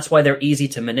 and that's why they're easy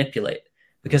to manipulate,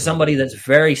 because somebody that's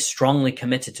very strongly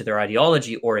committed to their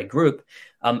ideology or a group,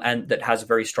 and that has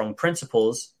very strong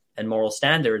principles and moral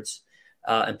standards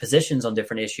and positions on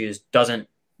different issues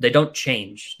they don't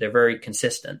change. They're very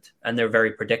consistent and they're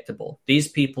very predictable. These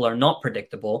people are not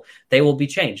predictable. They will be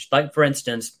changed. Like, for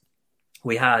instance,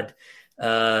 we had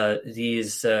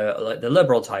these like the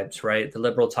liberal types, right? The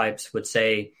liberal types would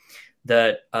say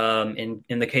that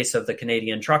in the case of the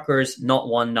Canadian truckers, not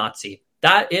one Nazi.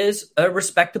 That is a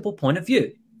respectable point of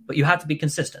view, but you have to be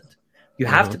consistent. You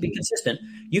have to be consistent.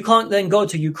 You can't then go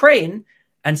to Ukraine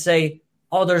and say,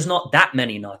 oh, there's not that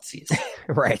many Nazis.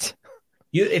 Right.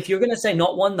 If you're going to say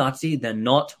not one Nazi, then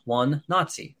not one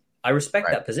Nazi. I respect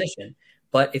that position.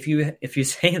 But if you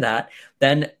say that,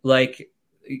 then like,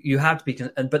 you have to be,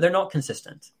 but they're not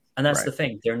consistent. And that's the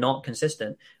thing. They're not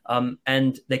consistent.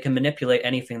 And they can manipulate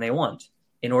anything they want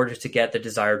in order to get the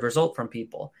desired result from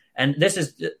people. And this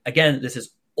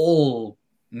is all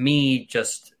me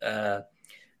just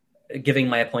giving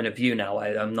my point of view now.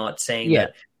 I'm not saying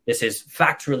that this is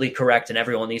factually correct and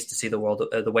everyone needs to see the world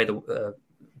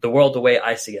the world the way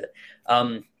I see it.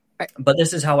 But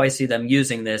this is how I see them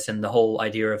using this, and the whole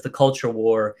idea of the culture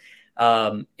war,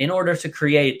 in order to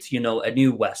create, a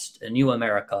new West, a new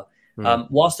America.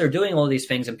 Whilst they're doing all these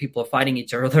things and people are fighting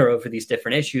each other over these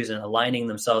different issues and aligning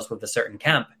themselves with a certain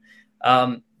camp,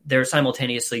 they're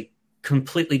simultaneously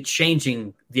completely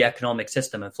changing the economic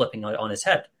system and flipping it on its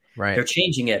head. Right. They're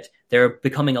changing it. They're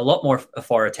becoming a lot more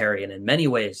authoritarian in many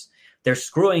ways. They're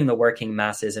screwing the working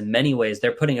masses in many ways.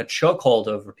 They're putting a chokehold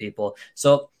over people.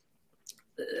 So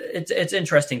it's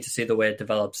interesting to see the way it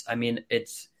develops. I mean, it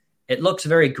looks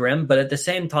very grim, but at the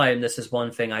same time, this is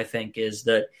one thing I think is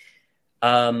that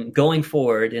going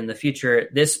forward in the future,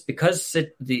 because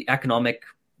the economic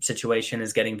situation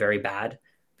is getting very bad,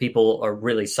 people are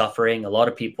really suffering. A lot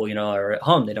of people, are at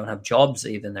home. They don't have jobs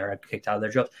even. They're kicked out of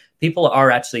their jobs. People are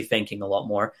actually thinking a lot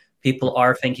more. People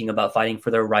are thinking about fighting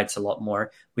for their rights a lot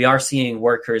more. We are seeing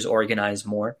workers organize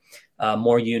more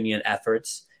union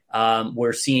efforts.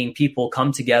 We're seeing people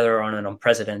come together on an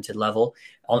unprecedented level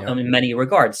in many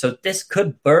regards. So this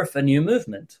could birth a new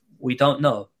movement. We don't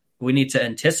know. We need to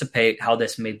anticipate how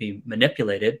this may be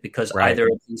manipulated, because either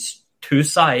of these two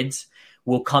sides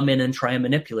will come in and try and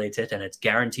manipulate it, and it's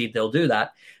guaranteed they'll do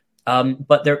that.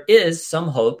 But there is some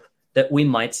hope that we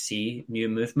might see new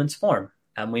movements form,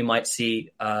 and we might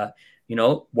see,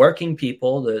 working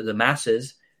people, the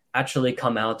masses, actually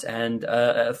come out and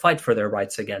fight for their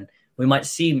rights again. We might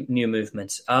see new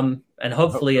movements, and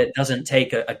hopefully it doesn't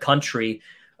take a country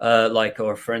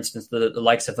or for instance, the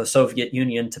likes of the Soviet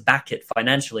Union to back it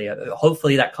financially.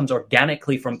 Hopefully that comes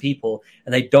organically from people,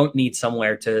 and they don't need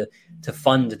somewhere to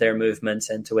fund their movements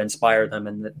and to inspire them,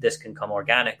 and that this can come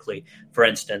organically. For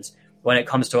instance, when it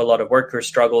comes to a lot of worker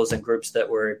struggles and groups that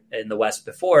were in the West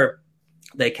before,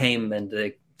 they came and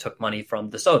they took money from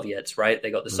the Soviets, right?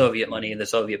 They got the Soviet money and the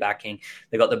Soviet backing.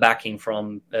 They got the backing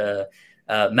from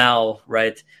Mao,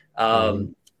 right?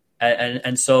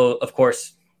 And so, of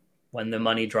course, when the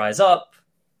money dries up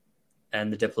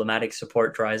and the diplomatic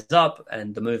support dries up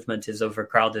and the movement is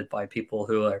overcrowded by people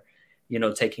who are,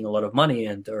 taking a lot of money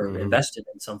and are invested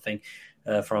in something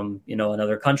from,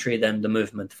 another country, then the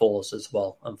movement falls as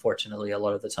well, unfortunately, a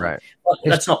lot of the time. Right. But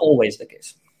that's not always the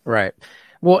case. Right.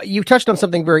 Well, you touched on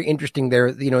something very interesting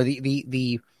there.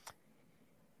 The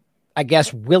I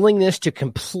guess, willingness to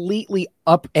completely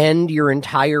upend your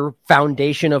entire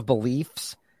foundation of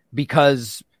beliefs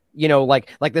because,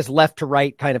 like this left to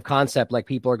right kind of concept, like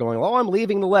people are going, oh, I'm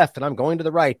leaving the left and I'm going to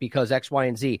the right because X, Y,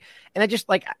 and Z. And I just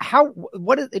like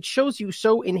it shows you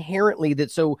so inherently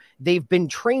that so they've been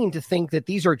trained to think that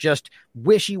these are just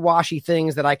wishy-washy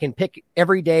things that I can pick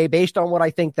every day based on what I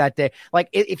think that day. Like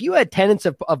if you had tenets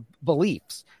of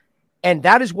beliefs and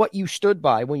that is what you stood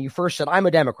by when you first said, I'm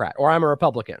a Democrat or I'm a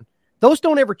Republican, those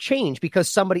don't ever change because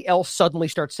somebody else suddenly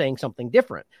starts saying something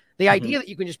different. The idea that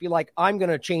you can just be like, I'm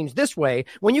going to change this way,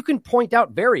 when you can point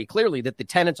out very clearly that the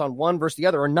tenets on one versus the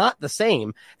other are not the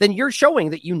same, then you're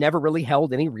showing that you never really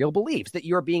held any real beliefs, that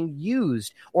you're being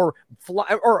used or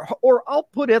I'll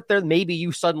put it there, maybe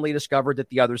you suddenly discovered that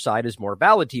the other side is more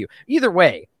valid to you. Either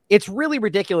way, it's really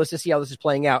ridiculous to see how this is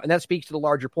playing out. And that speaks to the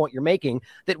larger point you're making,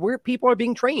 that people are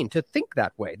being trained to think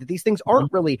that way, that these things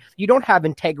aren't really, you don't have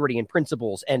integrity and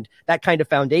principles and that kind of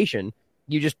foundation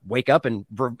you just wake up and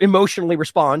emotionally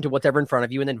respond to whatever in front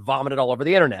of you and then vomit it all over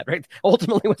the internet, right?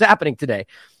 Ultimately what's happening today.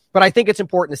 But I think it's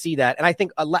important to see that. And I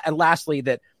think, and lastly,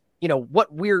 that, what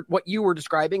you were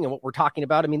describing and what we're talking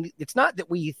about, I mean, it's not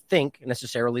that we think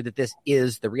necessarily that this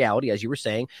is the reality, as you were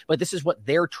saying, but this is what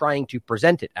they're trying to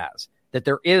present it as, that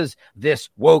there is this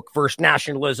woke versus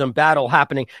nationalism battle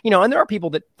happening, and there are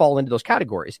people that fall into those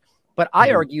categories. But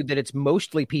I argue that it's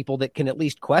mostly people that can at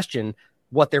least question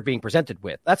what they're being presented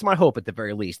with. That's my hope at the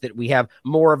very least, that we have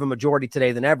more of a majority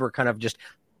today than ever kind of just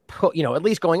at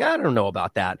least going, I don't know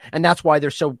about that. And that's why they're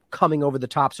so coming over the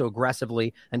top so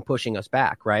aggressively and pushing us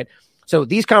back, right? So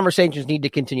these conversations need to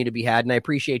continue to be had. And I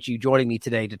appreciate you joining me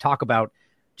today to talk about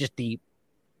just the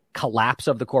collapse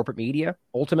of the corporate media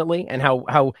ultimately, and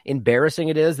how embarrassing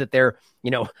it is that they're,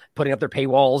 putting up their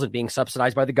paywalls and being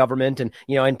subsidized by the government, and,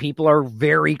 and people are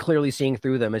very clearly seeing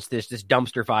through them. It's this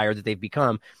dumpster fire that they've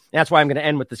become. And that's why I'm going to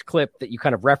end with this clip that you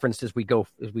kind of referenced as we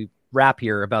wrap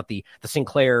here about the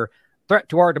Sinclair threat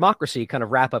to our democracy kind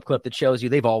of wrap up clip that shows you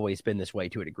they've always been this way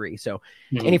to a degree. So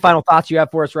any final thoughts you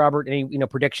have for us, Robert? Any,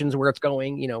 predictions where it's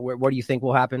going? What do you think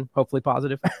will happen? Hopefully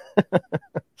positive.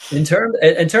 In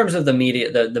terms of the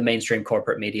media, the mainstream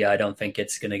corporate media, I don't think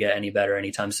it's going to get any better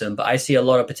anytime soon, but I see a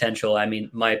lot of potential. I mean,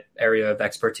 my area of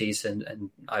expertise and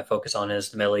I focus on is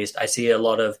the Middle East. I see a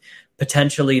lot of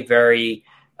potentially very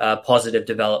positive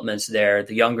developments there.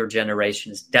 The younger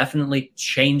generation is definitely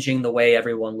changing the way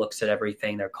everyone looks at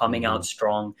everything. They're coming out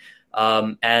strong.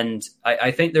 And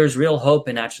I think there's real hope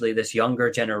in actually this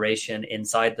younger generation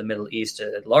inside the Middle East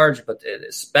at large, but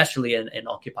especially in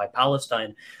occupied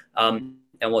Palestine,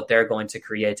 and what they're going to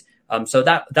create. So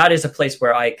that is a place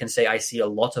where I can say I see a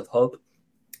lot of hope.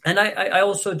 And I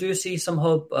also do see some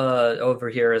hope over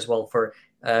here as well for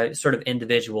sort of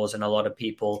individuals and a lot of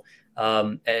people,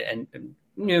 and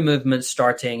new movements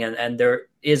starting, and there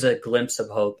is a glimpse of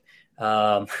hope.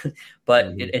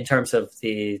 But in terms of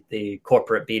the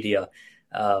corporate media,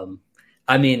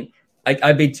 I mean,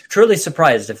 I'd be truly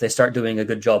surprised if they start doing a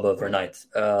good job overnight.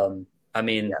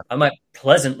 I might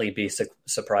pleasantly be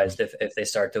surprised if they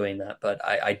start doing that, but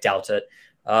I doubt it.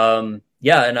 And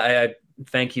I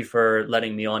thank you for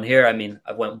letting me on here. I mean,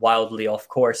 I went wildly off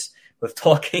course with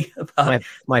talking about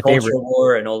my culture favorite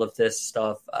war and all of this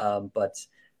stuff, but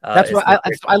that's why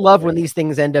I love when these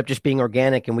things end up just being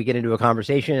organic and we get into a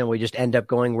conversation and we just end up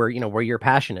going where you're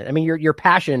passionate. I mean, your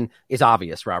passion is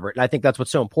obvious, Robert. And I think that's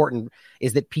what's so important,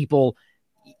 is that people,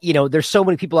 there's so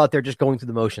many people out there just going through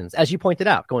the motions, as you pointed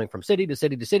out, going from city to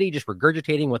city to city, just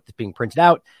regurgitating what's being printed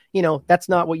out. That's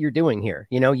not what you're doing here.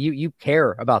 You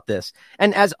care about this.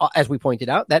 And as we pointed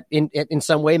out, that in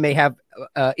some way may have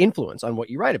influence on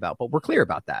what you write about, but we're clear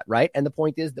about that, right? And the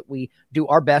point is that we do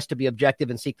our best to be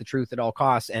objective and seek the truth at all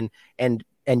costs, and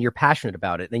you're passionate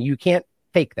about it, and you can't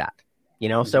fake that.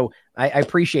 So I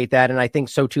appreciate that. And I think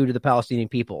so too to the Palestinian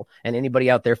people and anybody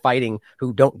out there fighting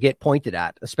who don't get pointed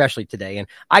at, especially today. And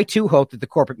I too hope that the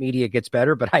corporate media gets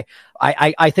better, but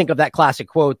I think of that classic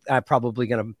quote. I'm probably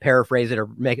going to paraphrase it or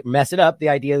mess it up. The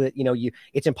idea that,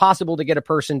 it's impossible to get a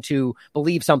person to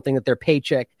believe something that their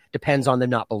paycheck depends on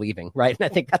them not believing. Right. And I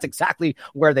think that's exactly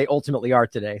where they ultimately are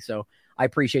today. So I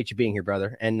appreciate you being here,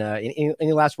 brother. And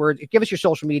any last words? Give us your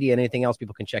social media and anything else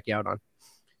people can check you out on.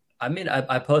 I mean,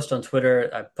 I post on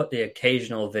Twitter. I put the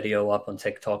occasional video up on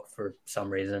TikTok for some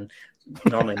reason,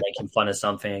 normally making fun of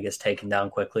something. It gets taken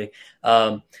down quickly.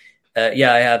 I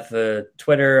have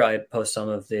Twitter. I post some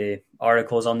of the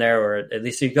articles on there, or at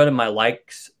least you go to my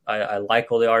likes. I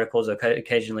like all the articles.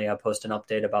 Occasionally I post an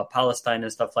update about Palestine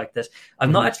and stuff like this.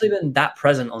 I've not actually been that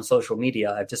present on social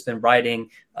media. I've just been writing.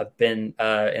 I've been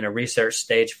in a research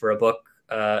stage for a book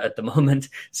at the moment.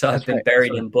 So I've been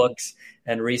buried in books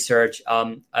and research.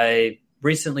 I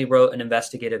recently wrote an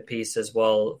investigative piece as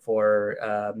well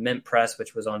for Mint Press,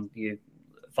 which was on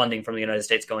funding from the United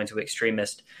States going to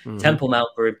extremist Temple Mount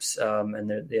groups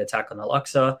and the attack on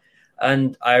Al-Aqsa.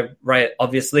 And I write,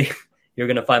 obviously, you're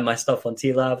going to find my stuff on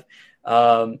TLAV,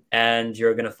 and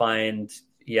you're going to find,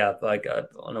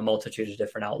 on a multitude of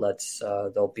different outlets.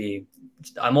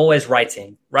 I'm always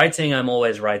writing. I'm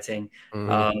always writing.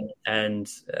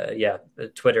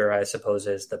 Twitter, I suppose,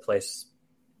 is the place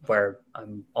where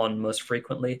I'm on most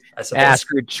frequently, I suppose.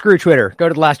 Screw Twitter. Go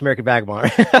to the Last American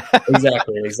Vagabond.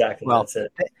 Exactly. Well, that's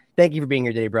it. Thank you for being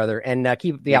here today, brother. And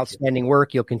keep the outstanding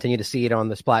work. You'll continue to see it on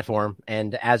this platform.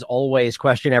 And as always,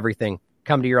 question everything.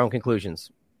 Come to your own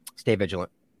conclusions. Stay vigilant.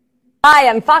 Hi,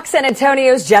 I'm Fox San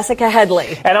Antonio's Jessica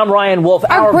Headley. And I'm Ryan Wolf.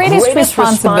 Our greatest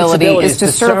responsibility is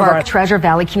to serve our Treasure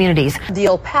Valley communities, the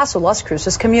El Paso, Las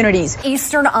Cruces communities,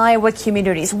 Eastern Iowa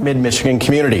communities, Mid-Michigan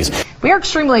communities. We are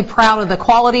extremely proud of the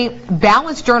quality,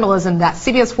 balanced journalism that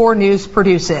CBS 4 News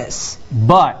produces.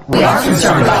 but we are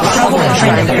concerned about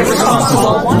troubling,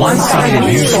 irresponsible, one-sided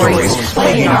news stories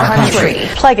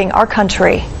plaguing our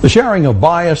country. The sharing of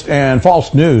biased and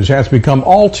false news has become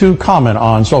all too common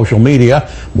on social media.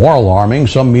 More alarming,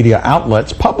 some media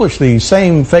outlets publish these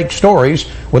same fake stories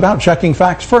without checking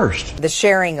facts first. The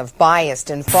sharing of biased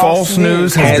and false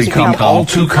news has become all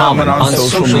too common on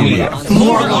social media.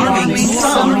 More alarming,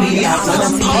 some media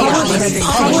outlets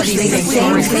publish these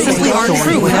stories aren't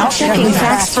true without checking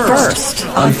facts first.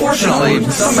 Unfortunately,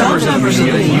 some members of the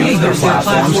media use their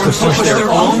platforms to push their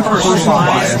own personal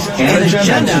bias and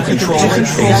agenda to control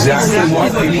exactly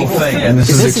what people think. And this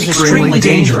is extremely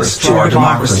dangerous to our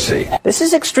democracy. This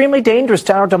is extremely dangerous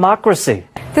to our democracy.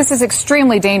 This is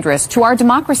extremely dangerous to our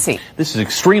democracy. This is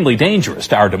extremely dangerous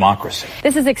to our democracy.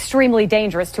 This is extremely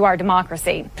dangerous to our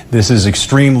democracy. This is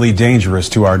extremely dangerous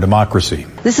to our democracy.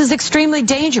 This is extremely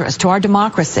dangerous to our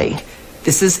democracy.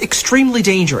 This is extremely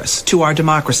dangerous to our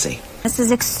democracy. This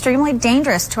is extremely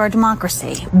dangerous to our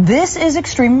democracy. This is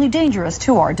extremely dangerous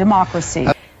to our democracy.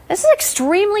 This is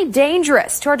extremely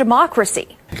dangerous to our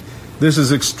democracy. This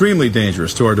is extremely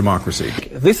dangerous to our democracy.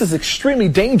 This is extremely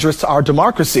dangerous to our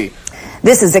democracy.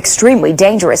 This is extremely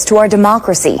dangerous to our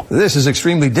democracy. This is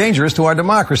extremely dangerous to our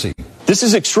democracy. This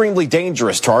is extremely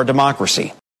dangerous to our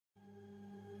democracy.